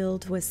vase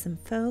filled with some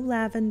faux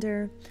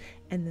lavender,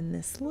 and then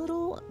this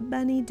little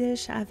bunny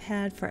dish I've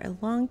had for a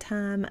long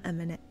time. I'm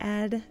going to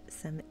add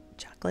some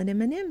chocolate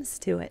M&Ms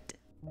to it.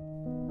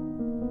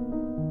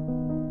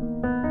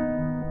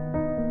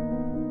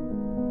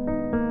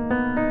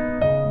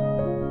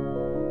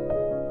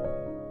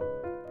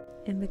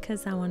 And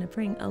because I want to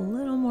bring a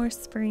little more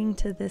spring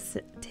to this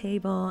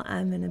table,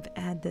 I'm going to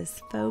add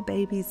this faux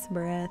baby's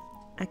breath.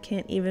 I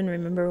can't even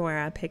remember where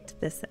I picked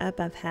this up.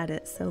 I've had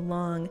it so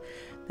long,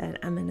 but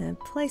I'm going to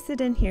place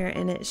it in here,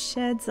 and it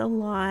sheds a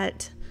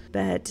lot,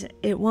 but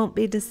it won't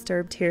be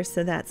disturbed here,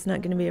 so that's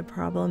not going to be a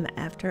problem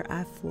after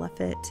I fluff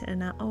it.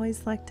 And I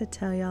always like to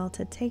tell y'all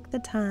to take the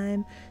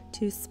time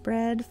to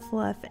spread,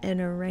 fluff,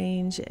 and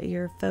arrange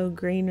your faux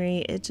greenery.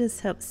 It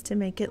just helps to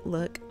make it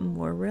look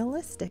more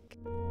realistic.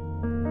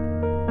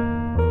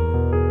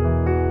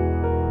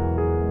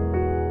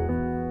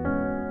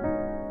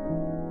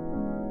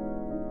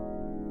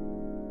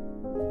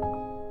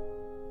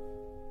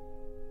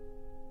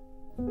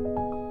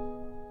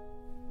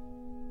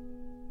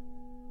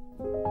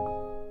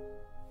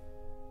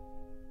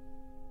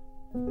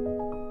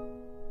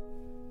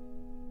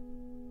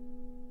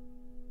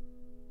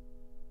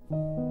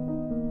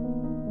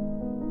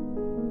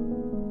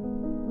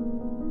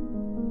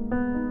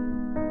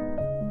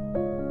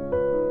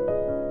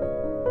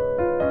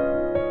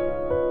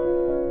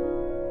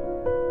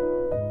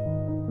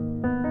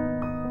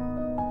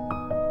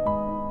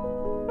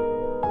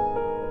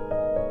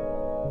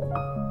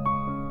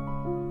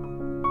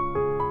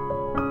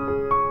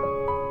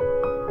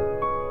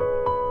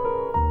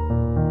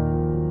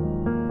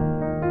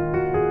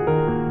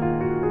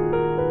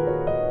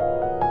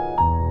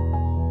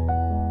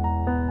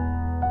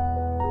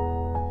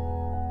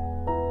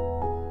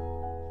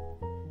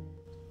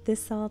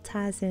 this all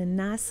ties in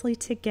nicely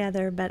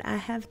together, but I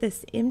have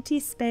this empty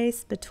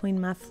space between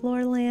my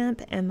floor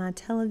lamp and my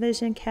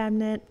television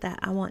cabinet that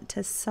I want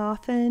to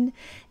soften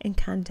and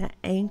kind of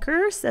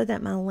anchor so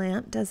that my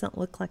lamp doesn't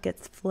look like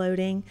it's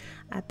floating.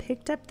 I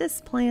picked up this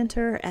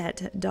planter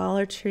at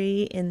Dollar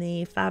Tree in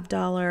the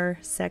 $5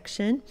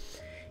 section.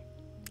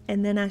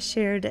 And then I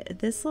shared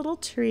this little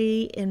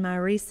tree in my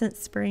recent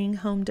spring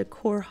home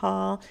decor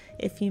haul.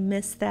 If you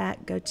missed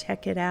that, go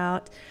check it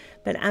out.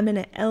 But I'm going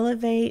to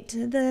elevate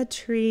the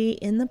tree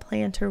in the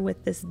planter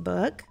with this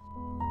book.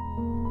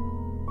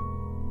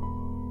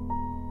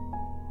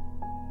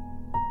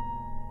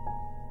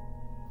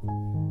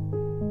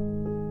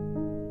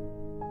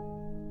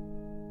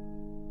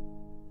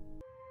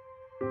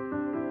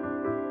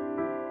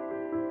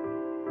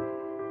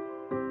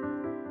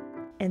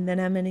 And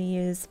then I'm going to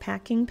use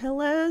packing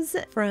pillows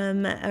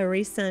from a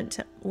recent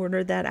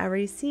order that I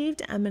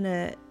received. I'm going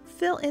to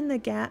fill in the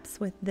gaps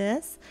with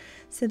this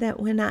so that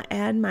when I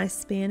add my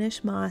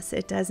Spanish moss,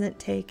 it doesn't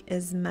take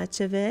as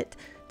much of it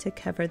to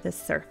cover the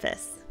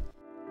surface.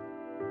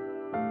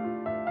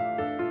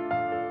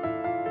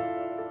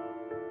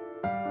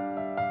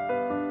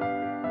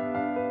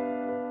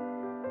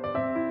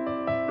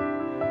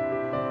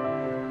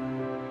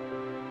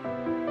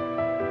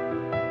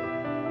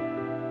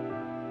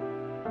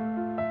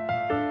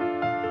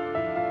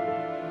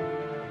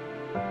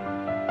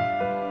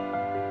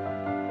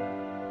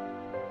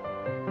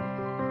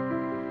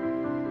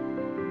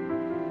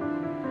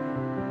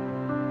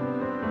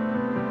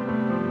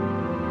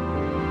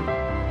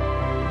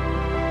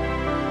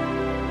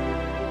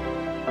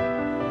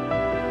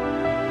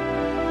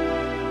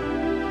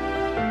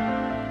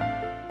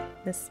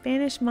 The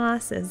Spanish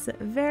moss is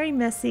very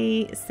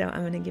messy, so I'm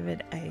going to give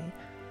it a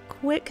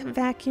quick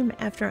vacuum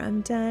after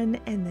I'm done,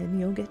 and then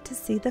you'll get to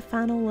see the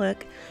final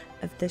look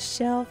of the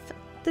shelf,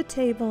 the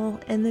table,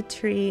 and the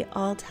tree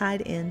all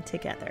tied in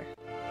together.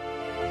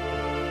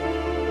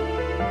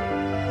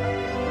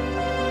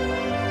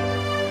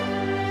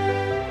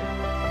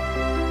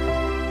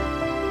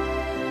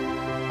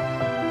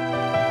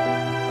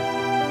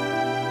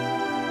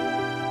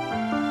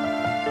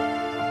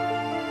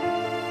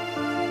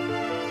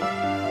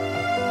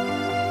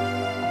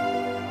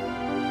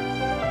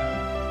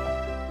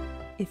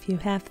 If you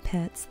have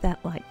pets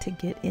that like to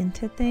get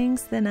into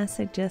things, then I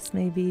suggest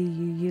maybe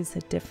you use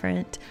a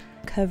different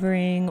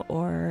covering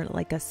or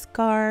like a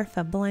scarf,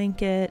 a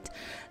blanket,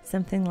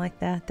 something like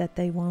that that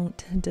they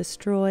won't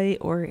destroy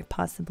or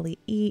possibly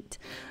eat.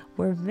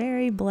 We're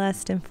very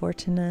blessed and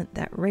fortunate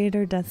that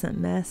Raider doesn't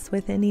mess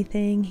with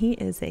anything. He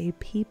is a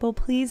people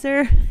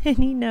pleaser and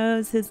he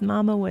knows his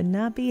mama would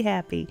not be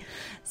happy.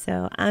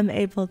 So I'm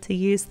able to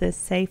use this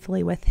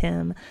safely with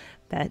him,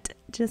 but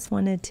just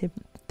wanted to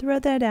throw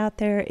that out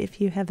there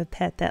if you have a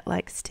pet that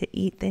likes to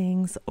eat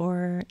things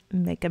or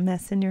make a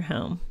mess in your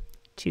home.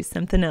 Choose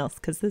something else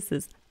because this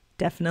is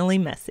definitely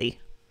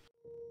messy.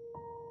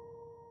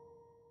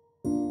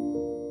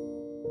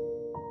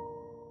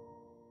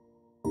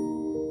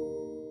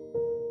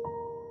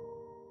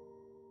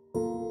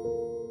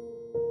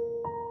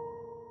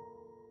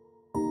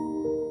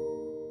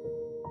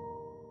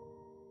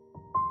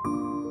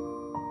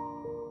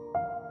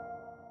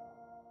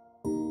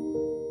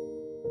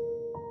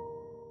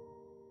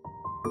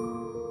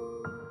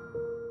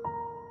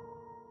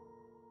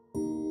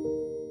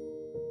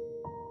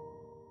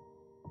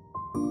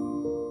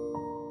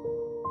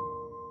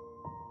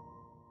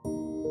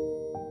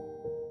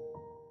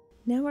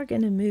 Now we're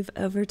going to move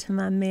over to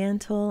my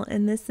mantle,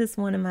 and this is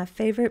one of my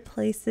favorite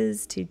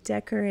places to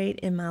decorate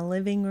in my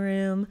living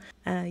room.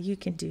 You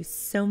can do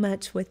so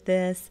much with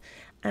this.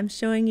 I'm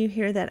showing you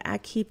here that I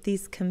keep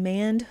these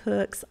command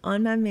hooks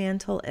on my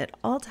mantle at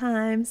all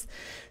times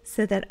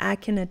so that I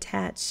can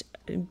attach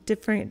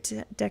different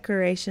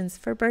decorations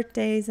for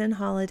birthdays and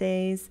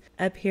holidays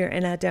up here,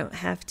 and I don't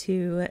have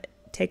to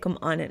take them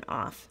on and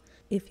off.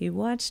 If you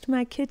watched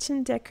my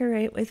kitchen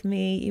decorate with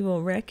me, you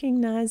will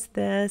recognize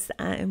this.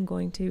 I am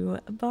going to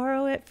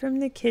borrow it from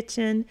the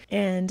kitchen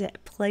and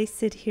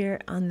place it here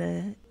on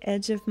the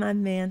edge of my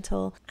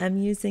mantle. I'm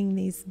using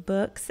these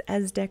books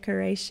as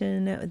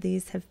decoration.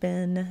 These have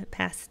been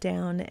passed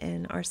down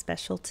and are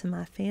special to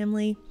my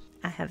family.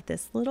 I have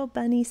this little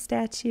bunny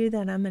statue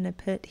that I'm going to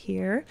put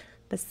here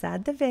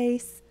beside the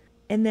vase.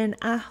 And then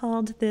I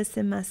hauled this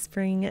in my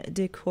spring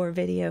decor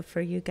video for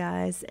you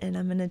guys, and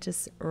I'm going to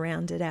just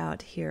round it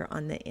out here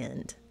on the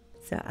end.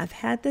 So I've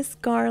had this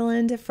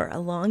garland for a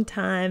long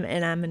time,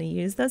 and I'm going to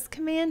use those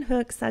command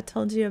hooks I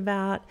told you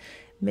about.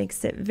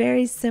 Makes it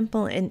very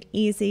simple and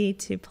easy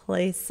to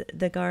place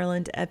the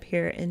garland up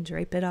here and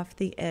drape it off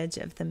the edge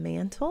of the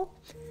mantle.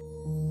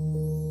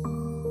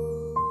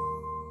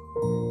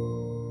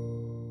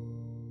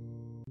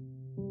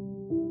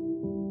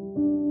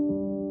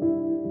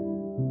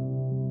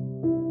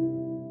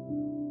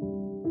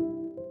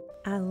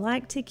 I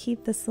like to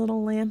keep this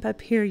little lamp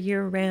up here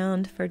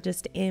year-round for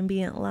just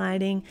ambient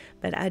lighting,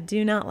 but I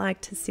do not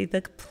like to see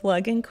the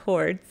plug and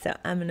cord, so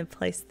I'm going to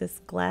place this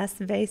glass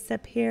vase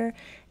up here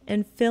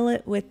and fill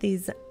it with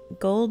these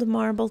gold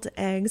marbled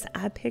eggs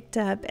I picked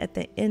up at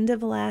the end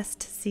of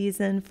last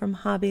season from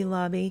Hobby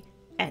Lobby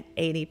at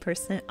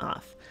 80%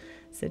 off.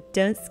 So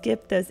don't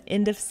skip those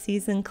end of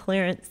season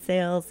clearance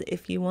sales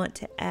if you want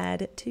to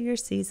add to your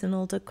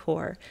seasonal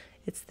decor.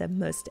 It's the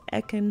most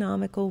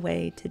economical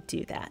way to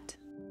do that.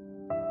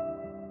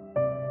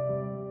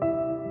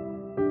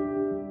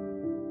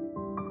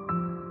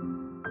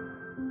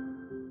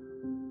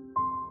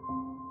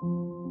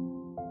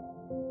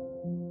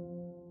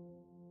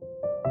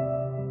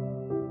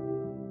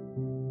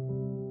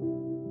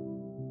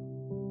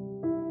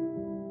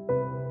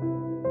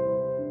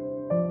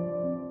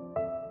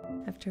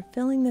 After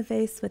filling the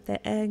vase with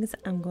the eggs,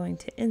 I'm going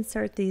to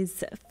insert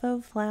these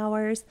faux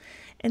flowers,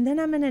 and then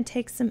I'm going to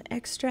take some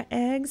extra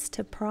eggs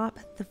to prop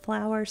the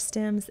flower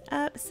stems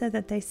up so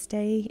that they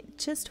stay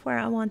just where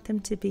I want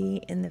them to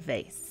be in the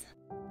vase.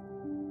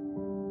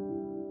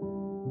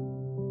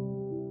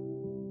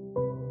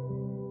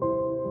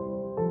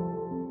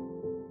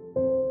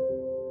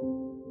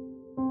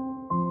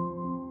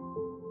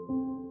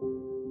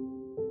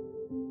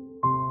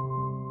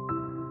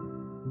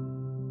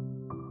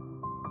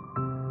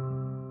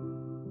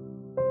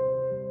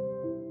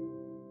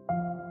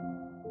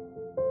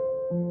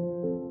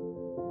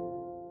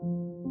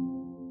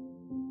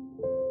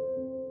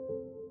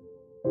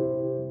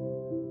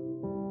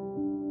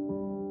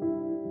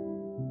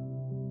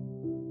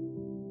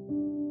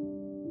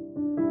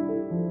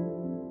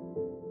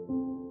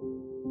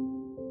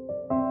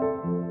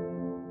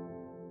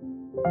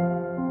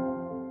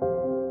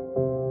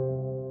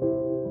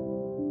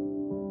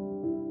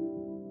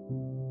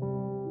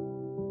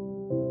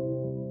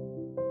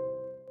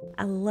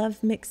 I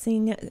love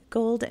mixing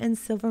gold and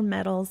silver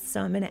metals,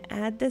 so I'm going to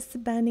add this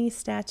bunny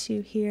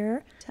statue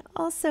here to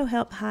also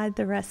help hide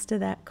the rest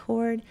of that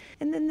cord,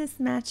 and then this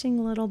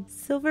matching little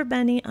silver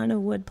bunny on a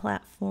wood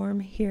platform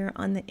here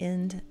on the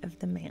end of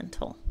the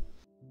mantle.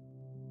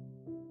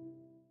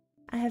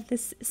 I have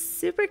this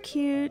super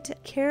cute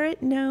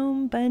carrot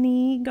gnome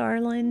bunny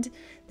garland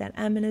that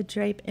I'm going to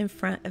drape in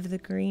front of the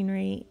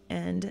greenery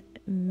and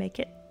make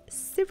it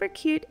super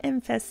cute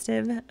and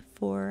festive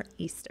for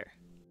Easter.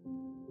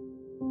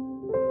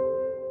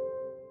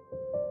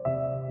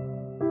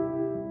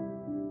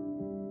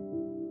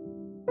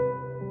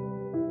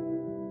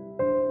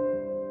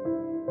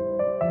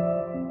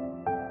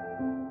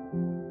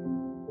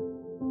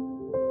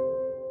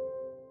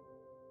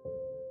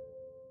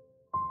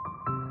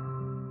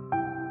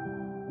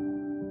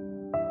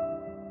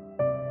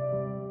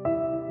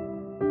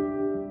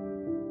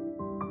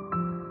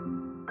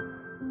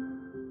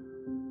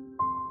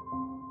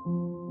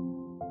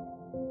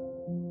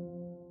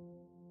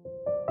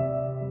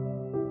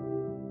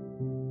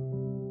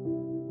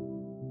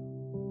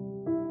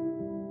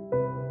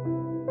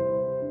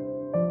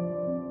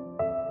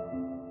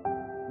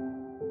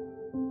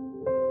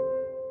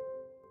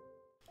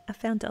 I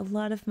found a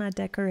lot of my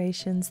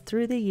decorations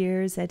through the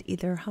years at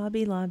either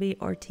Hobby Lobby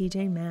or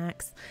TJ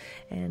Maxx,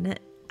 and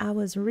I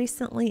was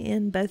recently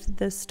in both of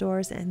those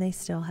stores and they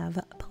still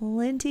have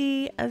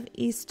plenty of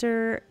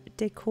Easter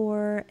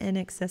decor and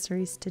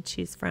accessories to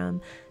choose from.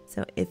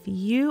 So if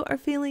you are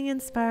feeling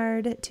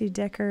inspired to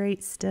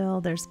decorate still,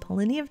 there's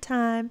plenty of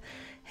time.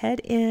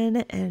 Head in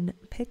and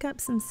pick up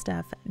some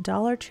stuff.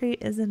 Dollar Tree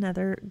is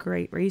another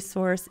great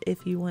resource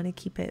if you want to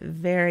keep it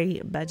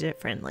very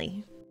budget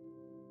friendly.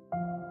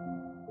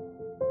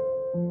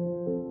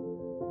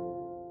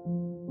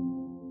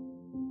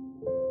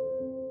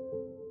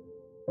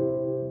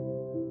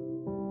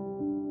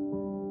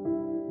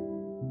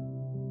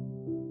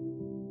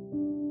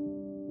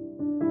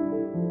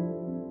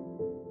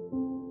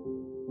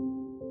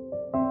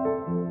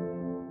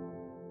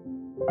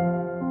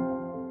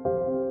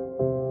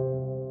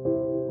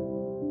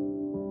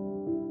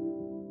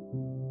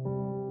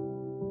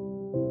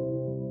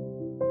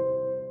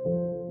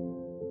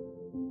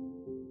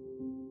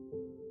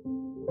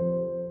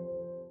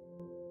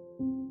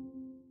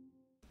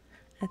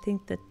 I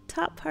think the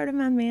top part of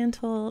my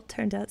mantle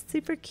turned out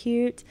super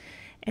cute,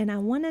 and I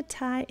want to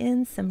tie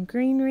in some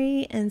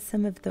greenery and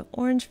some of the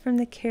orange from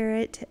the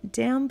carrot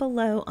down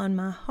below on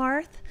my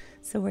hearth.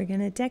 So we're going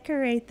to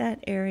decorate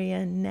that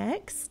area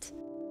next.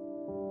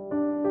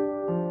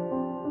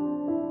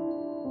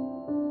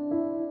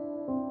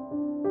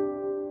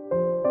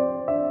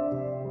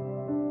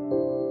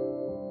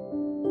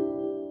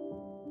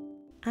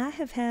 I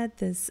have had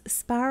this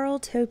spiral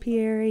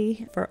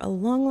topiary for a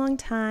long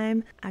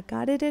time. I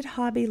got it at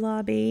Hobby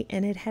Lobby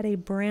and it had a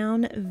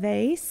brown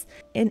vase,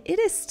 and it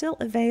is still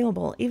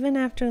available even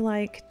after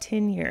like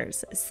 10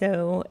 years.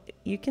 So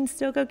you can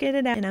still go get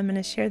it out, and I'm going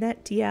to share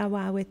that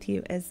DIY with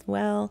you as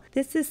well.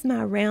 This is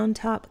my round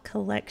top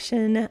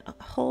collection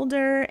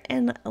holder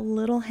and a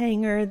little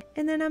hanger,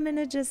 and then I'm going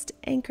to just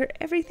anchor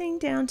everything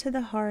down to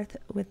the hearth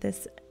with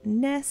this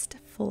nest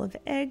full of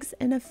eggs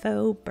and a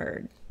faux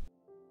bird.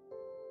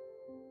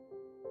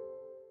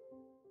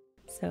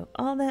 So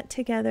all that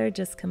together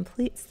just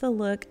completes the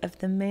look of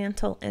the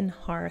mantle and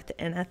hearth,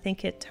 and I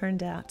think it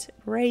turned out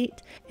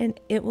great, and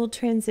it will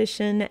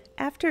transition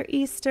after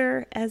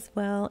Easter as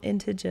well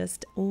into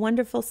just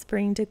wonderful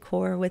spring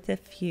decor with a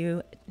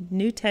few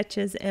new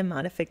touches and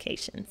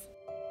modifications.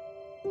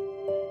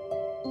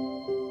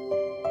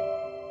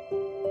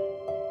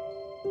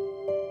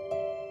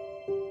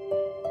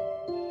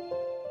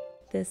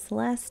 This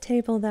last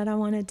table that I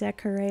want to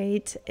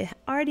decorate, it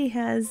already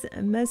has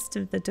most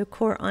of the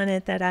decor on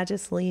it that I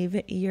just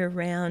leave year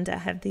round. I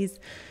have these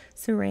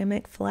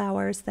ceramic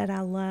flowers that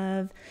I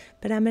love,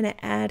 but I'm going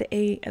to add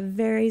a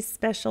very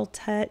special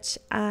touch.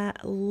 I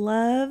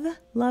love,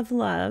 love,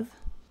 love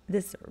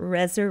this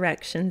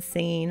resurrection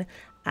scene.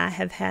 I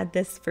have had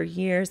this for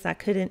years. I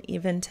couldn't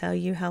even tell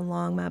you how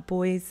long. My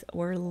boys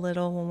were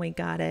little when we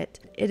got it.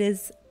 It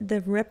is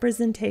the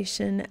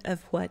representation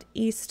of what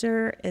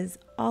Easter is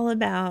all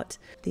about,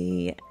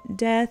 the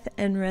death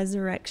and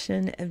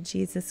resurrection of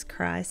Jesus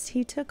Christ.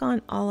 He took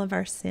on all of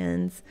our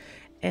sins,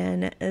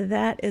 and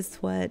that is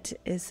what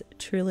is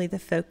truly the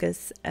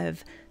focus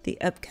of the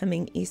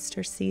upcoming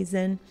Easter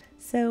season.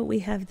 So we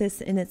have this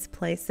in its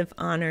place of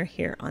honor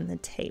here on the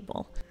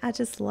table. I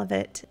just love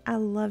it. I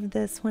love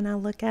this. When I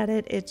look at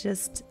it, it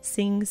just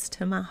sings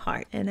to my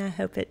heart, and I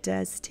hope it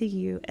does to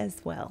you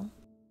as well.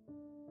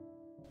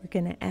 We're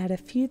going to add a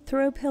few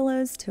throw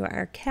pillows to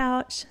our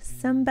couch.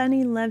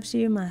 Somebody Loves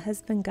You. My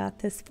husband got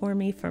this for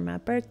me for my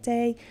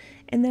birthday.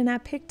 And then I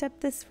picked up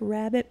this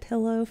rabbit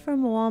pillow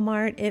from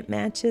Walmart. It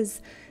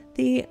matches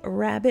the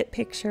rabbit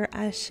picture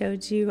I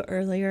showed you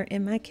earlier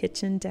in my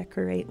kitchen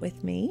Decorate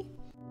with Me.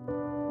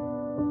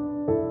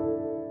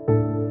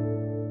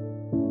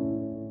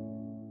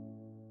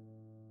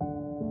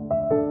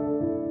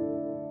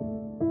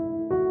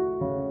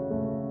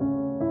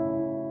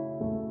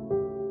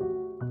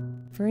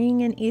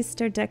 Spring and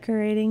Easter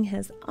decorating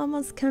has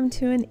almost come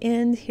to an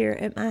end here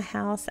at my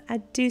house. I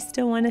do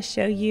still want to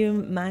show you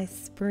my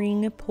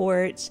spring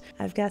porch.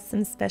 I've got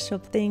some special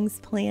things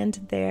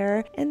planned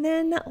there. And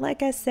then,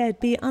 like I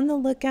said, be on the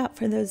lookout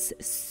for those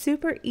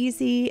super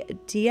easy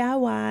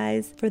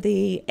DIYs for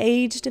the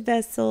aged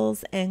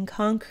vessels and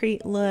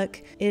concrete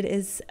look. It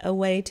is a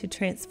way to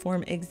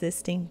transform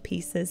existing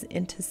pieces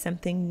into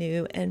something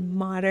new and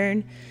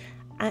modern.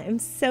 I am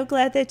so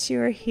glad that you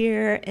are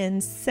here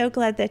and so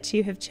glad that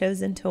you have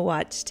chosen to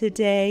watch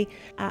today.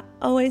 I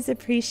always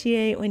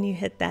appreciate when you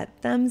hit that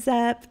thumbs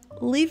up,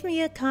 leave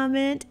me a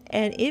comment,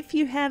 and if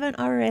you haven't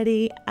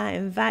already, I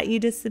invite you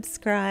to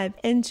subscribe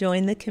and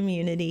join the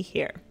community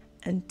here.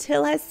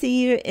 Until I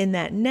see you in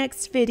that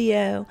next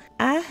video,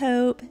 I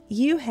hope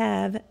you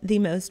have the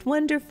most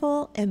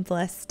wonderful and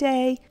blessed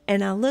day,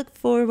 and I look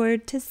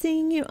forward to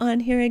seeing you on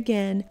here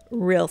again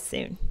real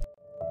soon.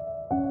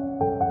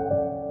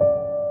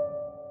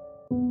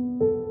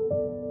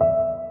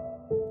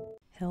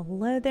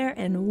 Hello there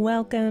and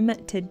welcome.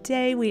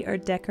 Today we are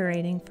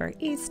decorating for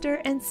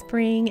Easter and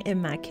spring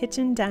in my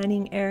kitchen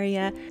dining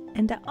area,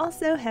 and I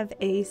also have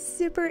a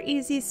super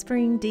easy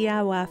spring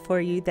DIY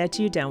for you that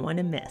you don't want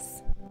to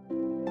miss.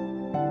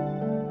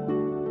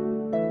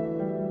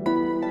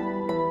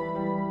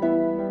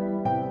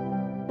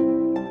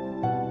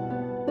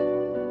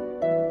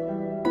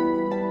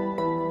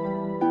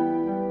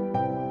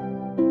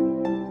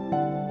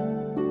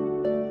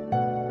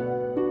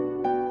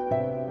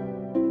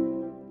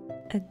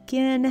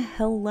 Again,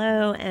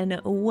 hello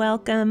and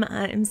welcome.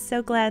 I am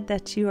so glad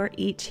that you are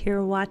each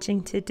here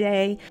watching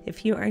today.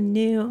 If you are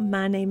new,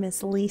 my name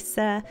is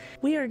Lesa.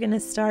 We are going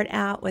to start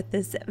out with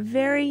this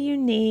very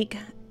unique,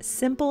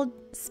 simple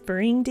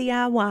spring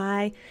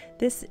DIY.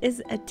 This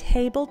is a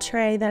table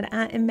tray that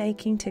I am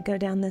making to go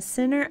down the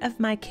center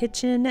of my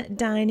kitchen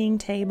dining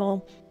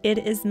table. It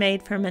is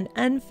made from an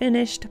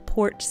unfinished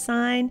porch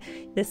sign.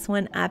 This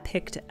one I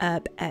picked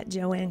up at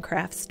Joann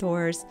Craft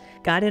Stores.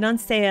 Got it on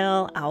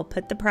sale. I'll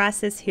put the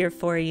prices here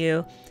for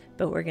you.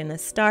 But we're going to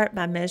start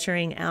by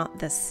measuring out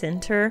the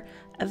center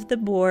of the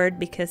board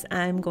because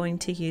I'm going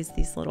to use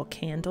these little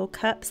candle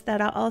cups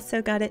that I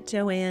also got at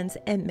Joann's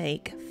and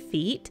make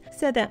feet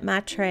so that my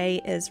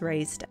tray is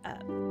raised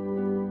up.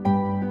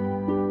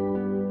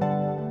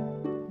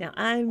 Now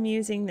I'm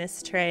using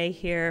this tray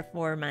here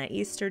for my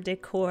Easter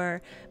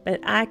decor, but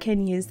I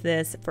can use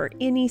this for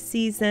any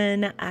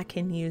season. I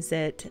can use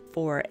it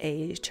for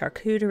a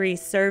charcuterie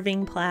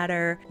serving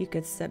platter. You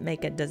could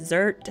make a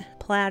dessert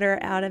platter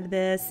out of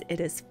this. It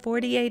is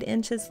 48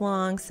 inches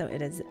long, so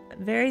it is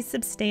very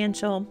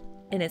substantial,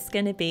 and it's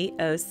going to be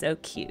oh so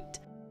cute.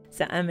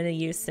 So I'm going to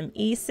use some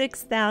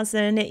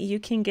E6000. You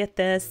can get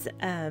this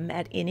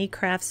at any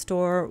craft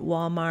store,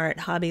 Walmart,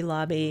 Hobby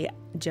Lobby,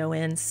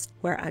 Joann's,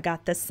 where I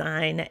got the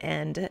sign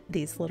and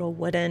these little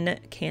wooden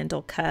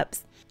candle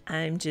cups.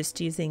 I'm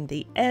just using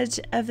the edge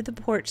of the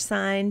porch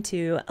sign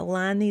to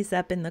line these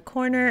up in the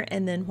corner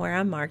and then where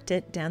I marked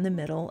it down the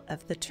middle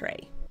of the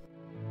tray.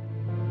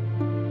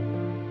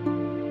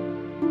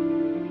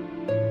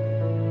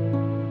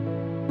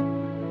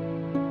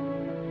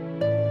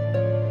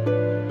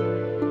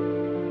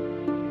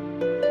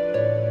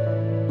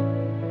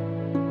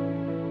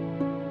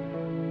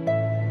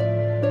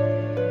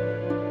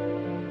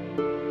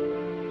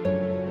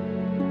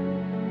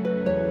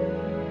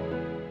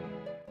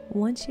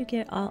 once you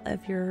get all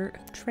of your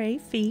tray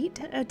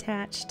feet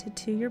attached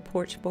to your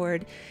porch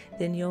board,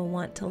 then you'll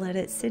want to let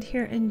it sit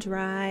here and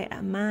dry.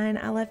 Mine,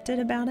 I left it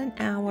about an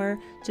hour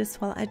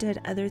just while I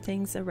did other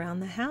things around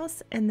the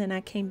house, and then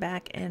I came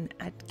back and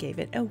I gave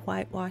it a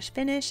whitewash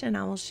finish, and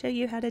I will show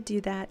you how to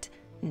do that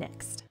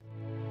next.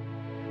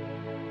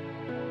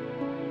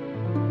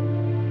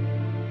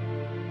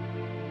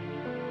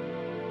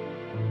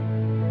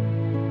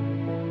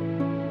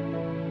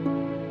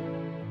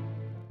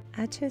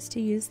 I chose to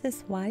use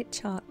this white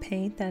chalk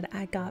paint that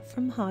I got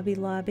from Hobby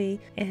Lobby,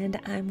 and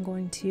I'm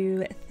going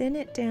to thin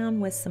it down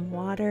with some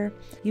water.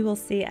 You will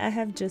see I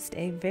have just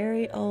a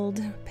very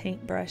old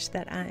paintbrush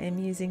that I am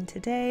using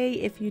today.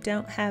 If you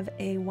don't have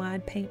a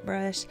wide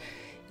paintbrush,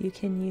 you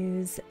can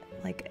use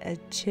like a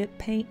chip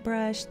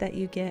paintbrush that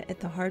you get at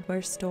the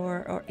hardware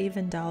store, or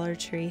even Dollar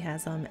Tree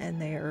has them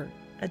and they're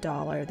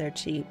 $1. They're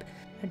cheap.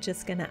 I'm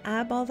just going to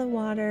eyeball the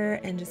water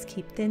and just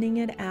keep thinning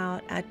it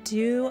out. I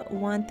do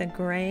want the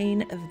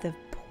grain of the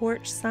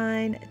porch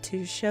sign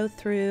to show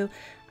through.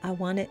 I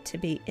want it to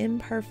be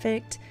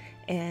imperfect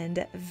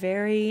and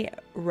very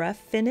rough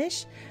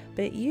finish,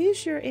 but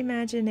use your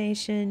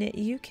imagination.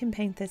 You can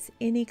paint this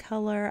any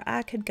color.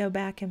 I could go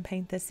back and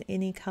paint this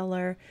any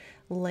color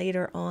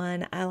later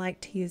on. I like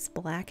to use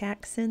black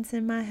accents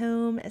in my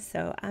home,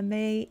 so I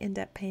may end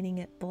up painting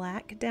it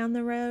black down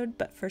the road,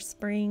 but for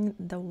spring,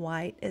 the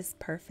white is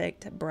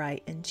perfect,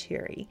 bright and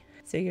cheery.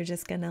 So you're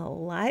just going to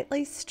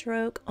lightly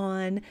stroke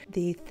on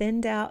the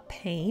thinned out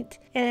paint,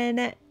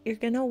 and you're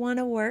going to want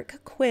to work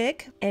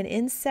quick and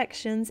in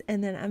sections,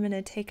 and then I'm going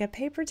to take a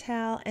paper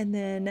towel and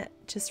then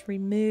just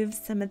remove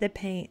some of the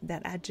paint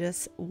that I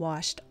just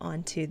washed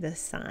onto the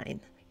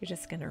sign. You're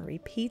just going to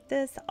repeat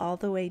this all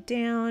the way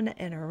down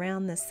and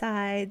around the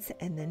sides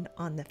and then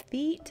on the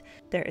feet.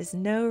 There is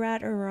no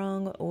right or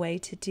wrong way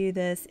to do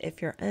this.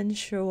 If you're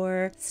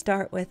unsure,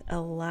 start with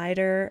a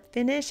lighter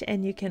finish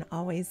and you can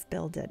always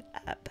build it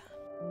up.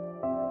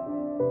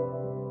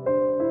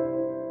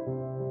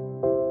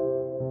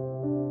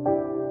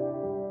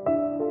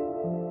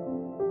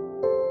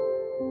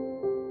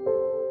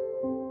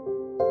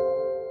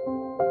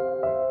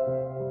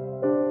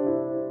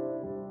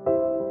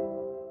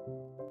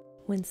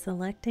 When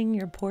selecting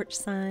your porch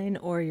sign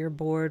or your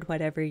board,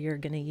 whatever you're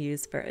going to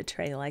use for a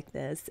tray like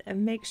this,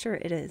 and make sure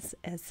it is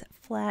as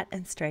flat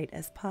and straight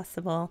as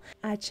possible.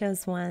 I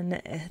chose one,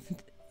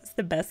 it's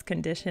the best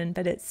condition,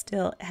 but it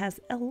still has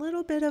a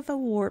little bit of a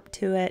warp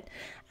to it.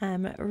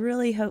 I'm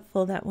really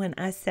hopeful that when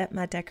I set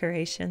my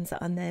decorations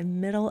on the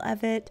middle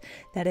of it,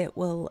 that it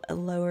will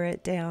lower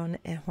it down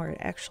and where it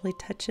actually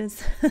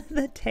touches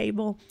the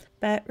table.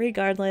 But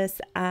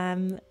regardless,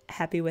 I'm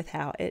happy with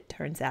how it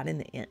turns out in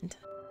the end.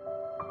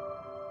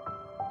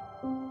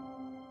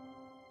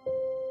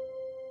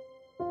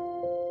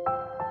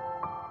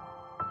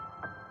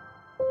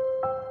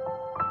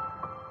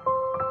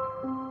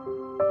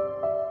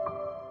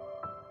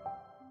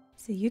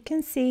 So you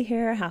can see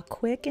here how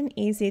quick and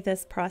easy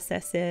this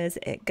process is.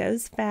 It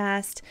goes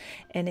fast,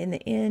 and in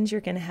the end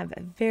you're going to have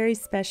a very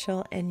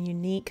special and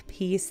unique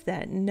piece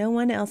that no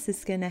one else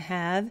is going to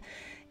have.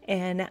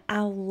 And I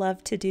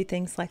love to do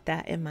things like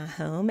that in my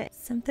home.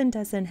 Something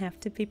doesn't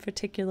have to be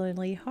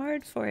particularly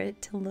hard for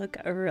it to look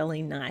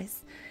really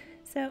nice.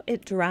 So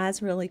it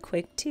dries really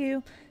quick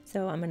too.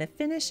 So I'm going to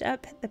finish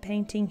up the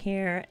painting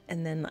here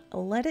and then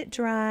let it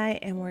dry,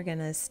 and we're going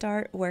to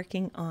start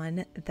working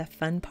on the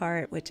fun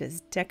part, which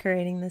is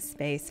decorating the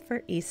space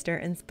for Easter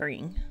and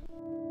spring.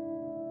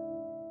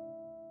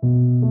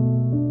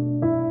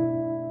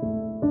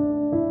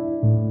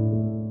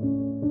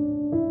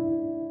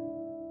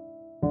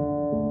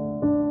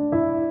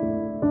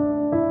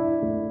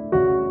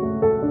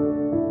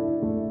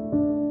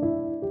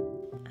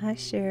 I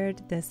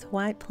shared this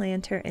white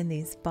planter and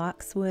these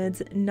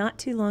boxwoods not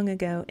too long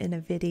ago in a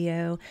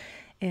video,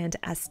 and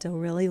I still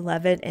really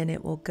love it, and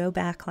it will go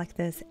back like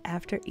this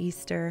after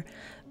Easter.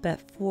 But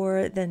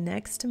for the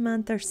next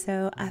month or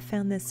so, I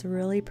found this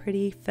really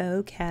pretty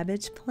faux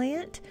cabbage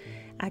plant.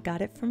 I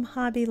got it from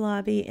Hobby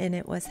Lobby and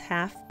it was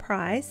half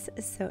price,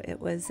 so it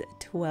was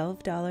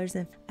 $12,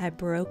 and I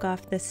broke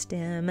off the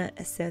stem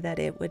so that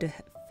it would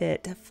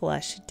fit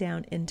flush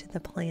down into the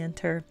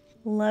planter.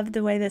 Love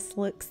the way this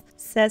looks.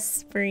 Says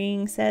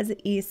spring, says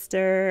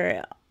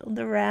Easter,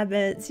 the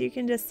rabbits. You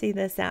can just see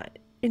this out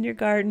in your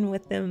garden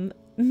with them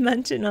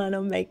munching on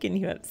them, making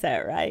you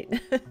upset, right?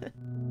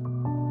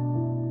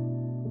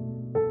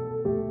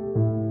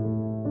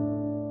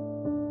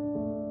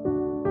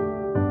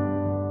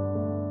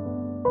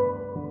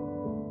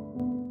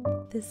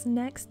 This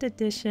next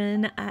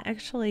edition I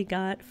actually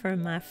got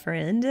from my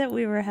friend.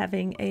 We were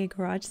having a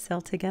garage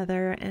sale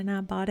together and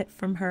I bought it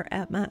from her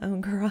at my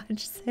own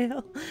garage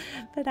sale.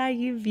 But I've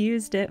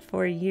used it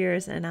for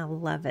years and I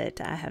love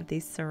it. I have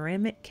these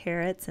ceramic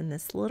carrots in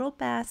this little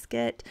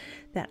basket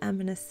that I'm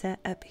going to set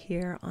up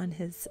here on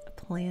his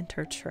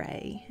planter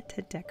tray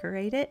to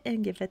decorate it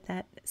and give it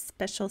that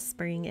special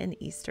spring and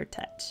Easter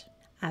touch.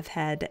 I've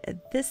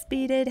had this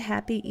beaded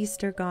Happy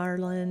Easter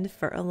garland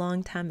for a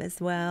long time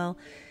as well,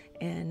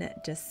 and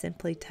just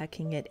simply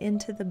tucking it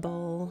into the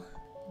bowl.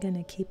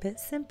 Gonna keep it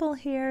simple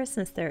here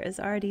since there is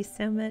already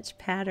so much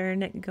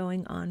pattern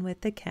going on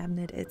with the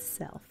cabinet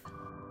itself.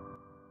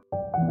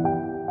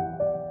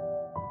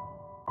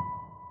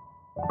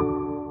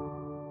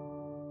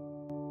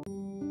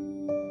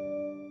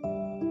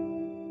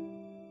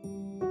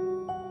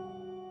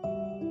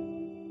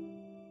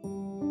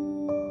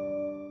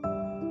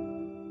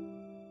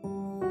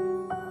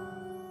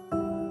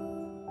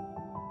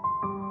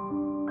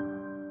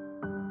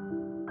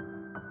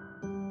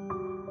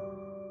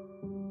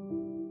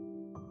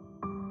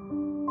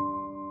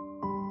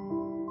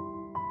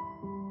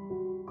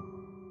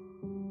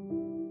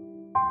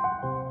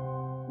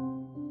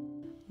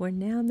 We're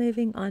now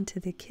moving on to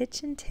the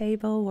kitchen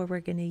table where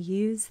we're going to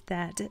use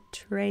that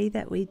tray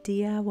that we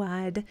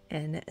DIY'd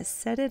and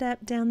set it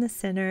up down the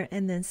center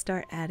and then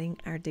start adding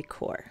our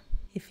decor.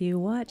 If you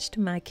watched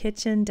my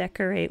kitchen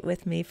decorate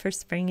with me for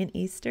spring and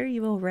Easter,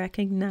 you will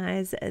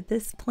recognize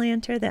this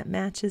planter that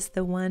matches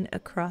the one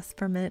across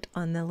from it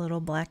on the little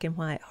black and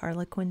white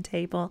Harlequin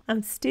table.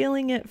 I'm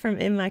stealing it from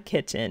in my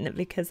kitchen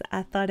because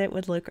I thought it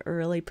would look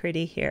really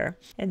pretty here.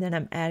 And then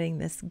I'm adding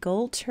this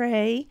gold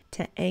tray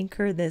to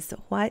anchor this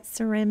white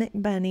ceramic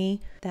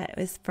bunny that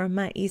is from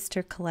my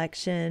Easter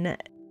collection.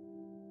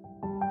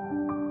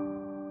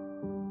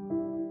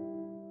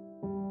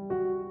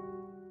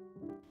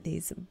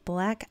 These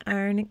black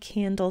iron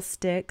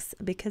candlesticks,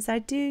 because I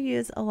do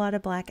use a lot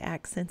of black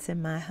accents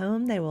in my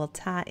home, they will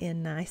tie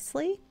in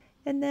nicely.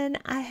 And then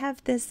I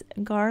have this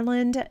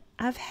garland.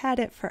 I've had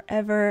it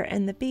forever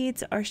and the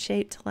beads are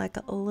shaped like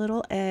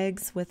little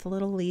eggs with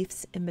little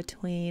leaves in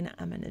between.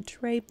 I'm going to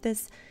drape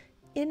this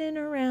in and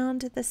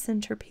around the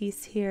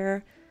centerpiece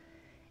here.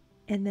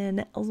 And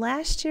then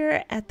last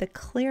year at the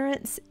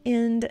clearance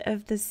end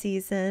of the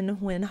season,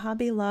 when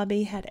Hobby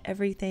Lobby had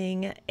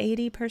everything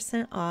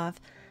 80%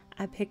 off,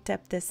 I picked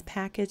up this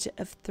package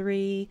of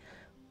 3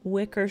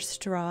 wicker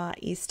straw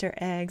Easter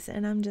eggs,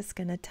 and I'm just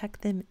going to tuck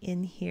them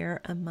in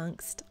here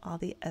amongst all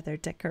the other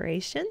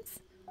decorations.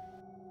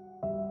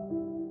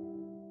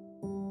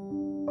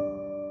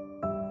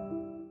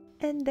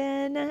 And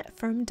then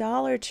from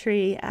Dollar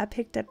Tree, I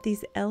picked up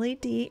these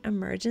LED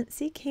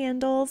emergency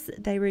candles.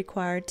 They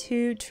require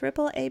 2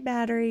 AAA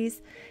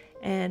batteries,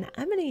 and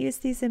I'm going to use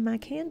these in my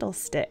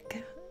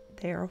candlestick.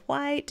 They are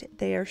white,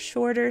 they are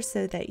shorter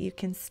so that you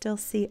can still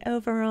see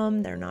over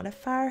them. They're not a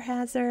fire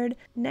hazard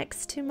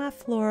next to my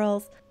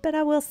florals, but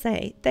I will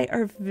say they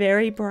are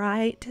very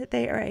bright.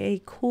 They are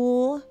a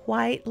cool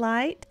white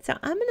light. So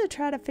I'm going to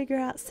try to figure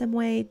out some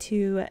way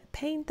to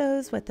paint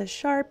those with a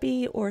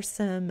Sharpie or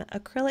some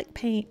acrylic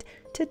paint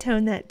to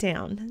tone that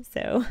down.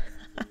 So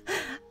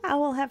I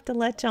will have to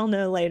let y'all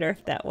know later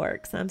if that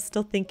works. I'm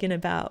still thinking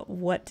about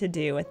what to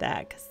do with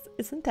that because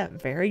isn't that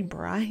very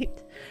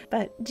bright?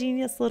 But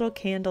genius little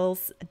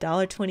candles,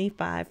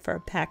 $1.25 for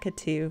a pack of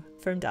 2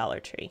 from Dollar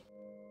Tree.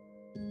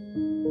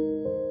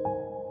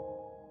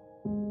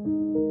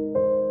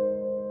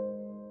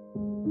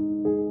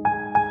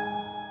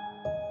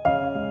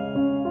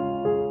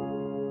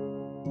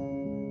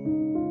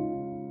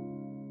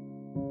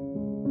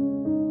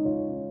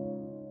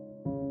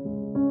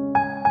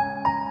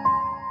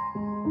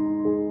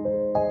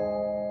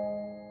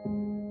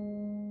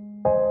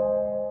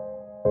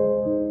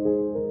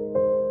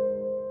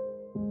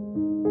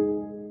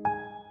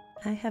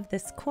 I have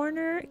this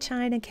corner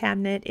china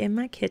cabinet in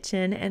my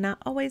kitchen, and I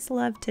always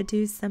love to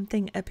do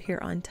something up here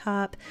on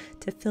top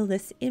to fill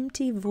this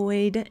empty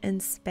void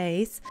and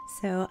space.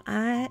 So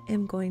I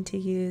am going to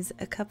use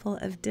a couple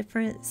of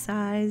different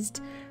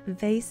sized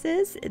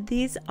vases.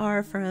 These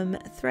are from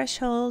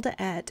Threshold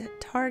at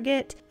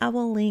Target. I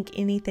will link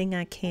anything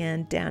I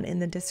can down in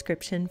the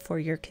description for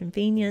your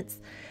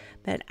convenience.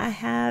 But I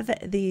have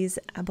these,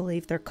 I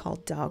believe they're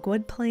called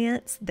dogwood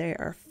plants. They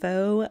are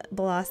faux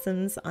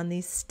blossoms on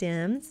these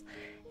stems.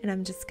 And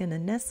I'm just going to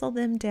nestle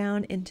them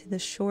down into the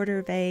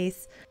shorter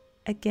vase.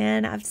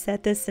 Again, I've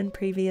said this in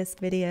previous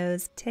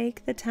videos.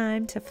 Take the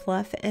time to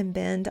fluff and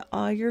bend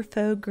all your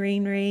faux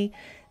greenery.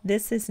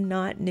 This is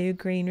not new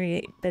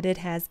greenery, but it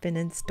has been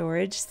in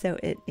storage, so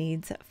it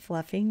needs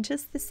fluffing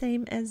just the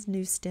same as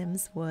new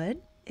stems would.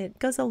 It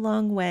goes a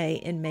long way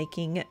in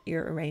making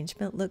your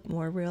arrangement look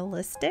more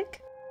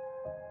realistic.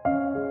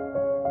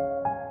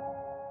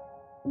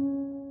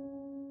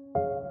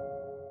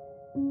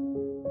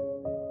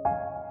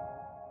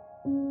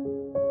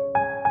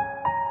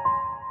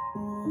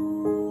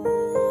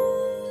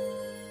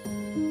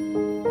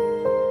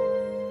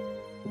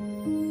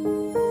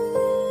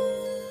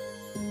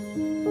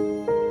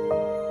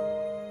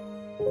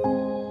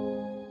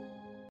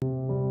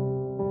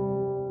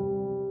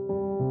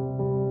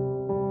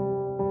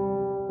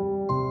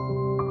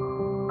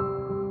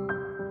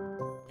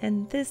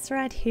 And this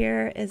right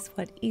here is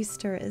what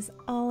Easter is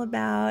all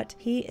about.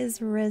 He is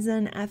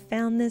risen. I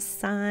found this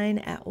sign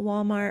at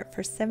Walmart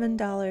for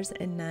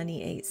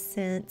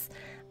 $7.98.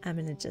 I'm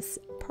going to just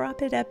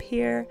prop it up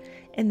here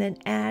and then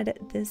add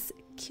this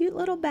cute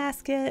little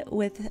basket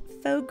with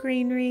faux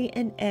greenery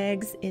and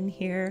eggs in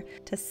here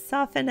to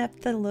soften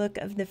up the look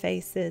of the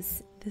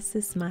vases. This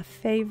is my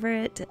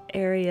favorite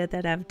area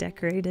that I've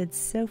decorated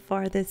so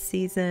far this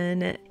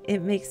season.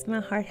 It makes my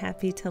heart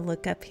happy to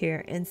look up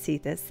here and see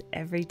this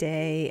every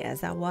day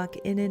as I walk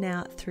in and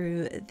out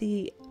through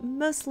the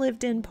most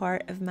lived in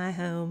part of my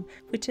home,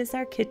 which is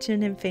our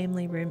kitchen and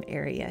family room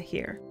area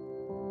here.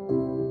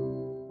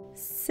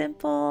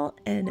 Simple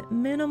and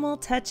minimal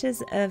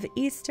touches of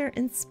Easter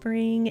and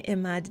spring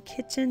in my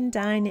kitchen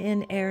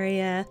dine-in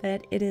area,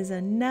 but it is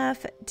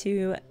enough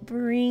to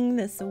bring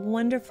this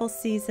wonderful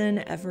season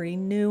of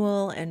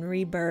renewal and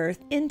rebirth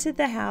into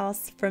the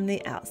house from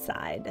the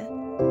outside.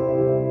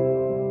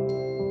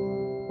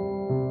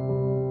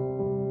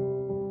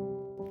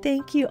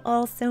 Thank you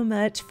all so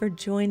much for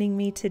joining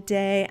me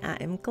today. I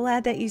am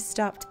glad that you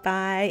stopped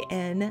by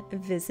and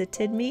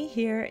visited me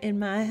here in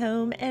my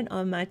home and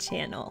on my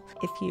channel.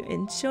 If you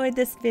enjoyed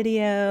this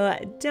video,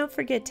 don't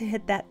forget to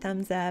hit that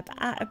thumbs up.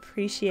 I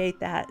appreciate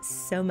that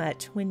so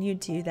much when you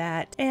do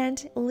that.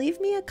 And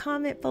leave me a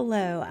comment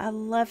below. I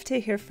love to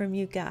hear from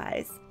you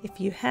guys. If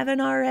you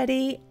haven't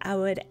already, I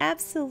would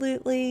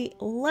absolutely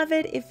love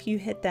it if you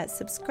hit that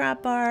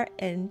subscribe bar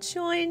and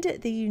joined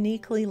the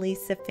Uniquely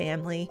Lesa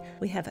family.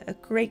 We have a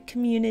great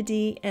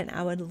community and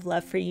I would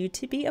love for you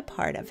to be a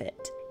part of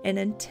it. And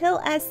until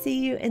I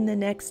see you in the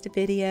next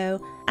video,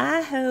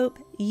 I hope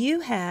you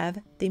have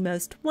the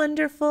most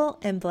wonderful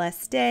and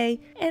blessed day,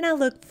 and I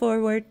look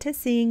forward to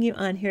seeing you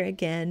on here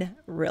again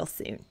real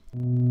soon.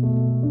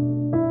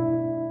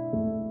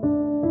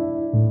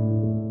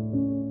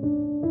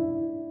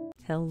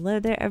 Hello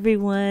there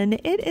everyone.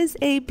 It is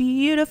a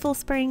beautiful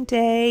spring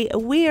day.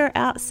 We are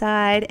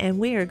outside and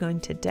we are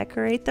going to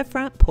decorate the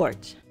front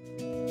porch.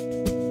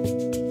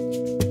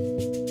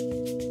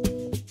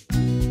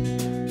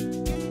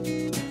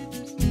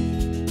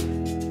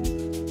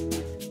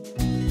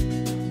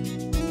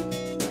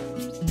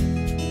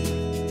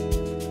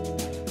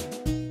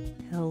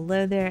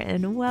 Hello there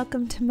and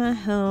welcome to my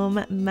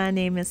home. My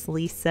name is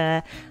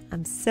Lesa.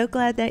 I'm so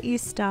glad that you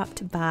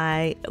stopped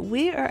by.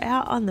 We are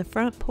out on the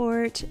front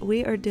porch.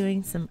 We are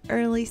doing some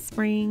early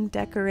spring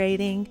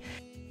decorating.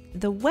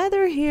 The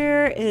weather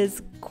here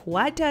is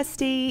quite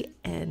dusty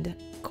and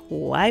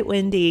quite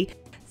windy,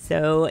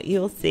 so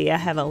you'll see I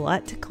have a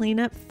lot to clean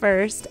up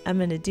first. I'm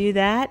going to do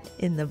that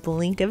in the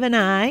blink of an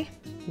eye.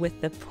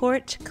 With the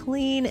porch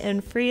clean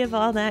and free of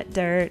all that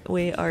dirt,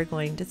 we are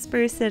going to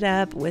spruce it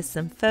up with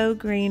some faux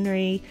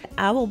greenery.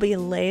 I will be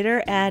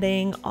later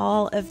adding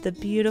all of the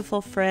beautiful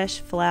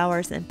fresh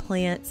flowers and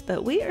plants,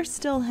 but we are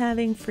still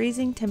having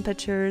freezing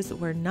temperatures.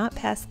 We're not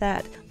past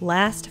that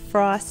last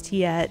frost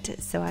yet,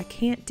 so I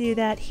can't do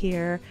that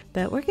here,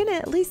 but we're going to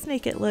at least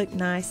make it look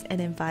nice and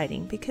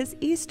inviting because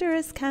Easter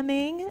is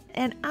coming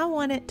and I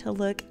want it to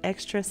look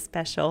extra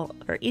special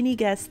for any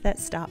guests that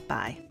stop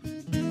by.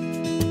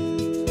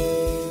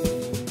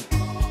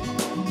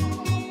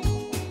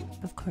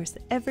 Of course,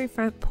 every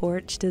front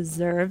porch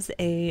deserves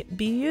a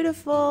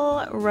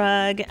beautiful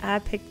rug. I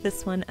picked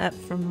this one up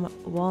from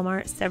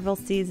Walmart several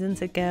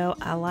seasons ago.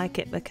 I like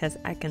it because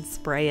I can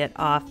spray it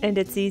off and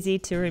it's easy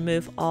to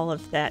remove all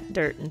of that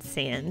dirt and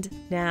sand.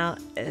 Now,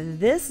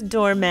 this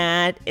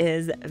doormat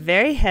is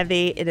very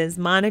heavy. It is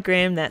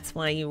monogrammed. That's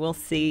why you will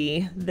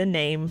see the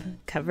name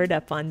covered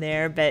up on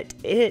there, but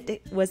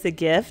it was a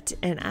gift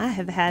and I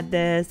have had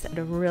this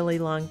a really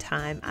long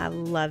time. I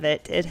love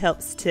it. It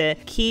helps to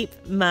keep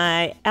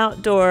my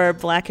outdoor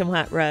black and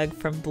white rug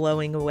from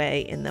blowing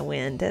away in the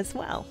wind as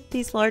well.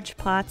 These large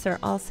pots are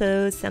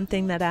also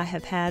something that I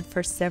have had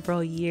for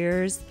several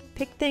years.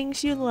 Pick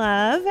things you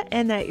love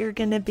and that you're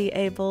going to be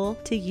able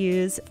to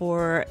use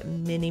for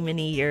many,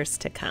 many years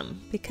to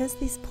come. Because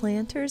these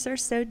planters are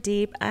so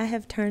deep, I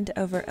have turned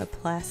over a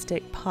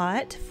plastic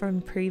pot from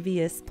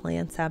previous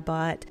plants I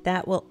bought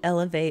that will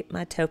elevate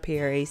my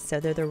topiaries so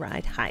they're the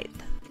right height.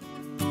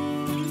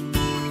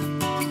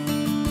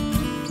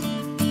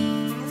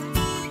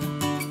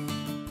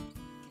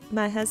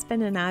 My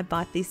husband and I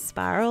bought these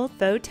spiral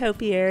faux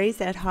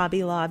topiaries at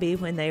Hobby Lobby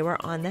when they were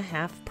on the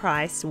half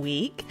price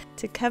week.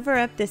 To cover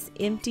up this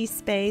empty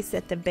space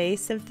at the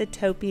base of the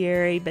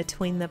topiary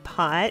between the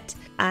pot,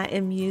 I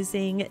am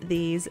using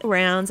these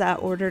rounds I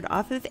ordered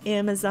off of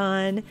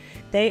Amazon.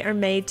 They are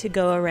made to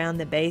go around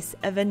the base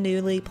of a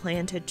newly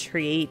planted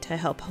tree to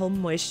help hold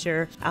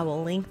moisture. I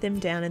will link them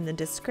down in the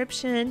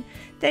description.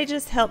 They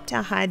just help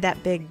to hide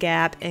that big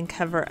gap and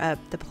cover up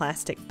the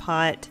plastic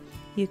pot.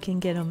 You can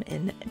get them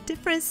in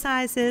different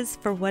sizes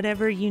for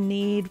whatever you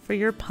need for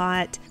your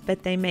pot,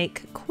 but they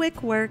make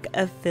quick work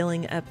of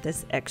filling up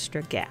this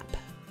extra gap.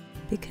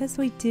 Because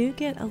we do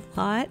get a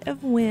lot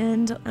of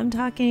wind, I'm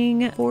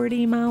talking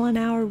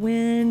 40-mile-an-hour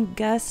wind,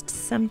 gusts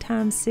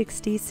sometimes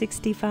 60,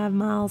 65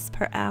 miles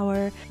per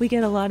hour. We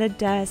get a lot of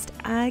dust.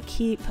 I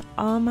keep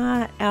all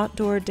my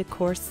outdoor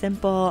decor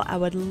simple. I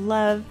would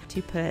love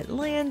to put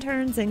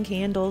lanterns and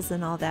candles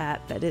and all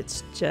that, but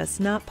it's just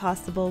not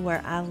possible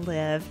where I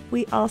live.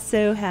 We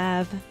also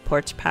have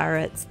porch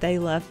pirates. They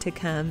love to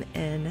come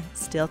and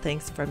steal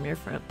things from your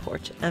front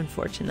porch,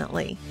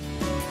 unfortunately.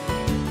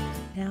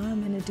 Now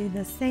I'm going to do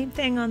the same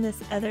thing on this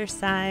other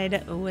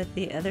side with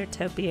the other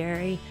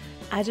topiary.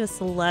 I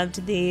just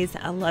loved these.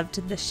 I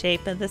loved the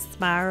shape of the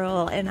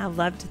spiral, and I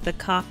loved the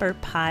copper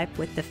pipe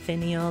with the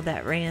finial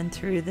that ran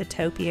through the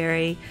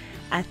topiary.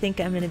 I think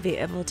I'm going to be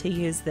able to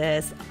use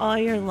this all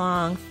year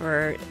long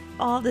for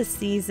all the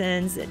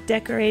seasons,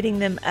 decorating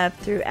them up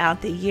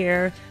throughout the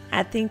year.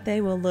 I think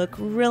they will look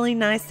really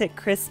nice at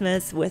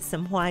Christmas with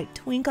some white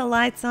twinkle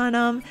lights on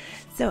them.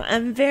 So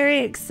I'm very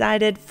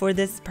excited for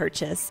this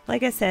purchase.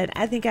 Like I said,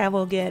 I think I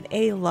will get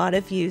a lot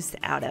of use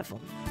out of them.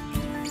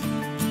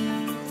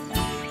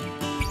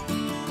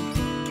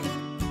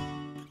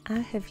 I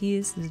have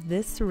used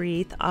this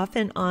wreath off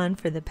and on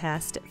for the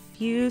past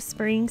few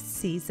spring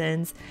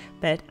seasons,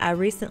 but I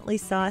recently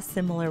saw a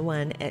similar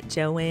one at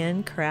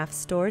Joann craft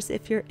stores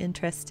if you're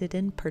interested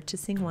in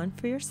purchasing one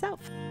for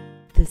yourself.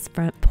 This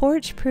front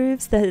porch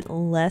proves that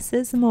less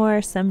is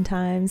more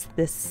sometimes.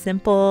 This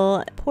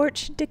simple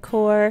porch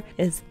decor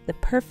is the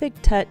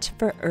perfect touch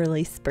for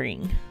early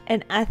spring,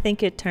 and I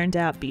think it turned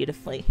out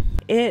beautifully.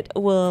 It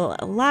will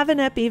liven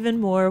up even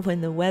more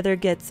when the weather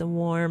gets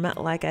warm,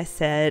 like I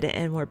said,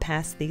 and we're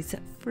past these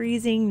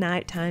freezing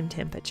nighttime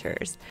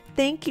temperatures.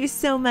 Thank you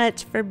so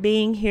much for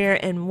being here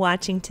and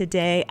watching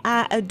today.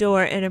 I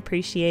adore and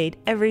appreciate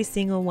every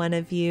single one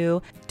of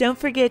you. Don't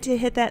forget to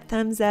hit that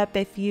thumbs up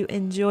if you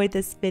enjoyed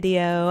this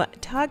video.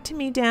 Talk to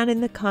me down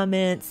in the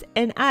comments,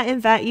 and I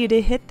invite you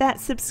to hit that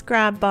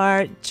subscribe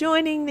bar,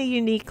 joining the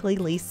Uniquely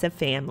Lesa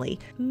family.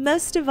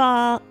 Most of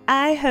all,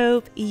 I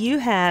hope you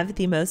have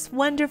the most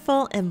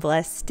wonderful and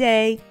blessed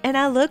day, and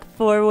I look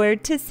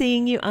forward to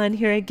seeing you on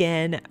here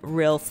again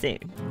real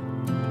soon.